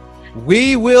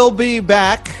 We will be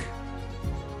back.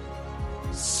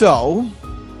 So,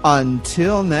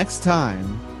 until next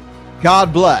time,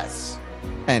 God bless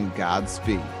and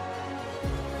Godspeed.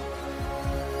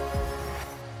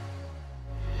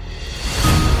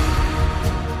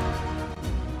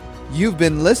 You've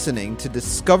been listening to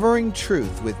Discovering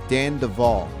Truth with Dan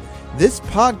Duvall. This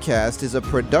podcast is a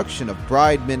production of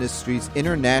Bride Ministries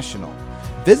International.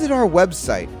 Visit our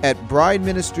website at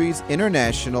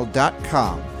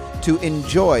brideministriesinternational.com to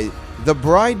enjoy the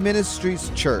Bride Ministries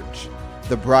Church,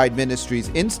 the Bride Ministries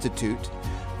Institute,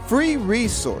 free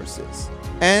resources,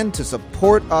 and to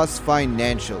support us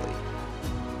financially.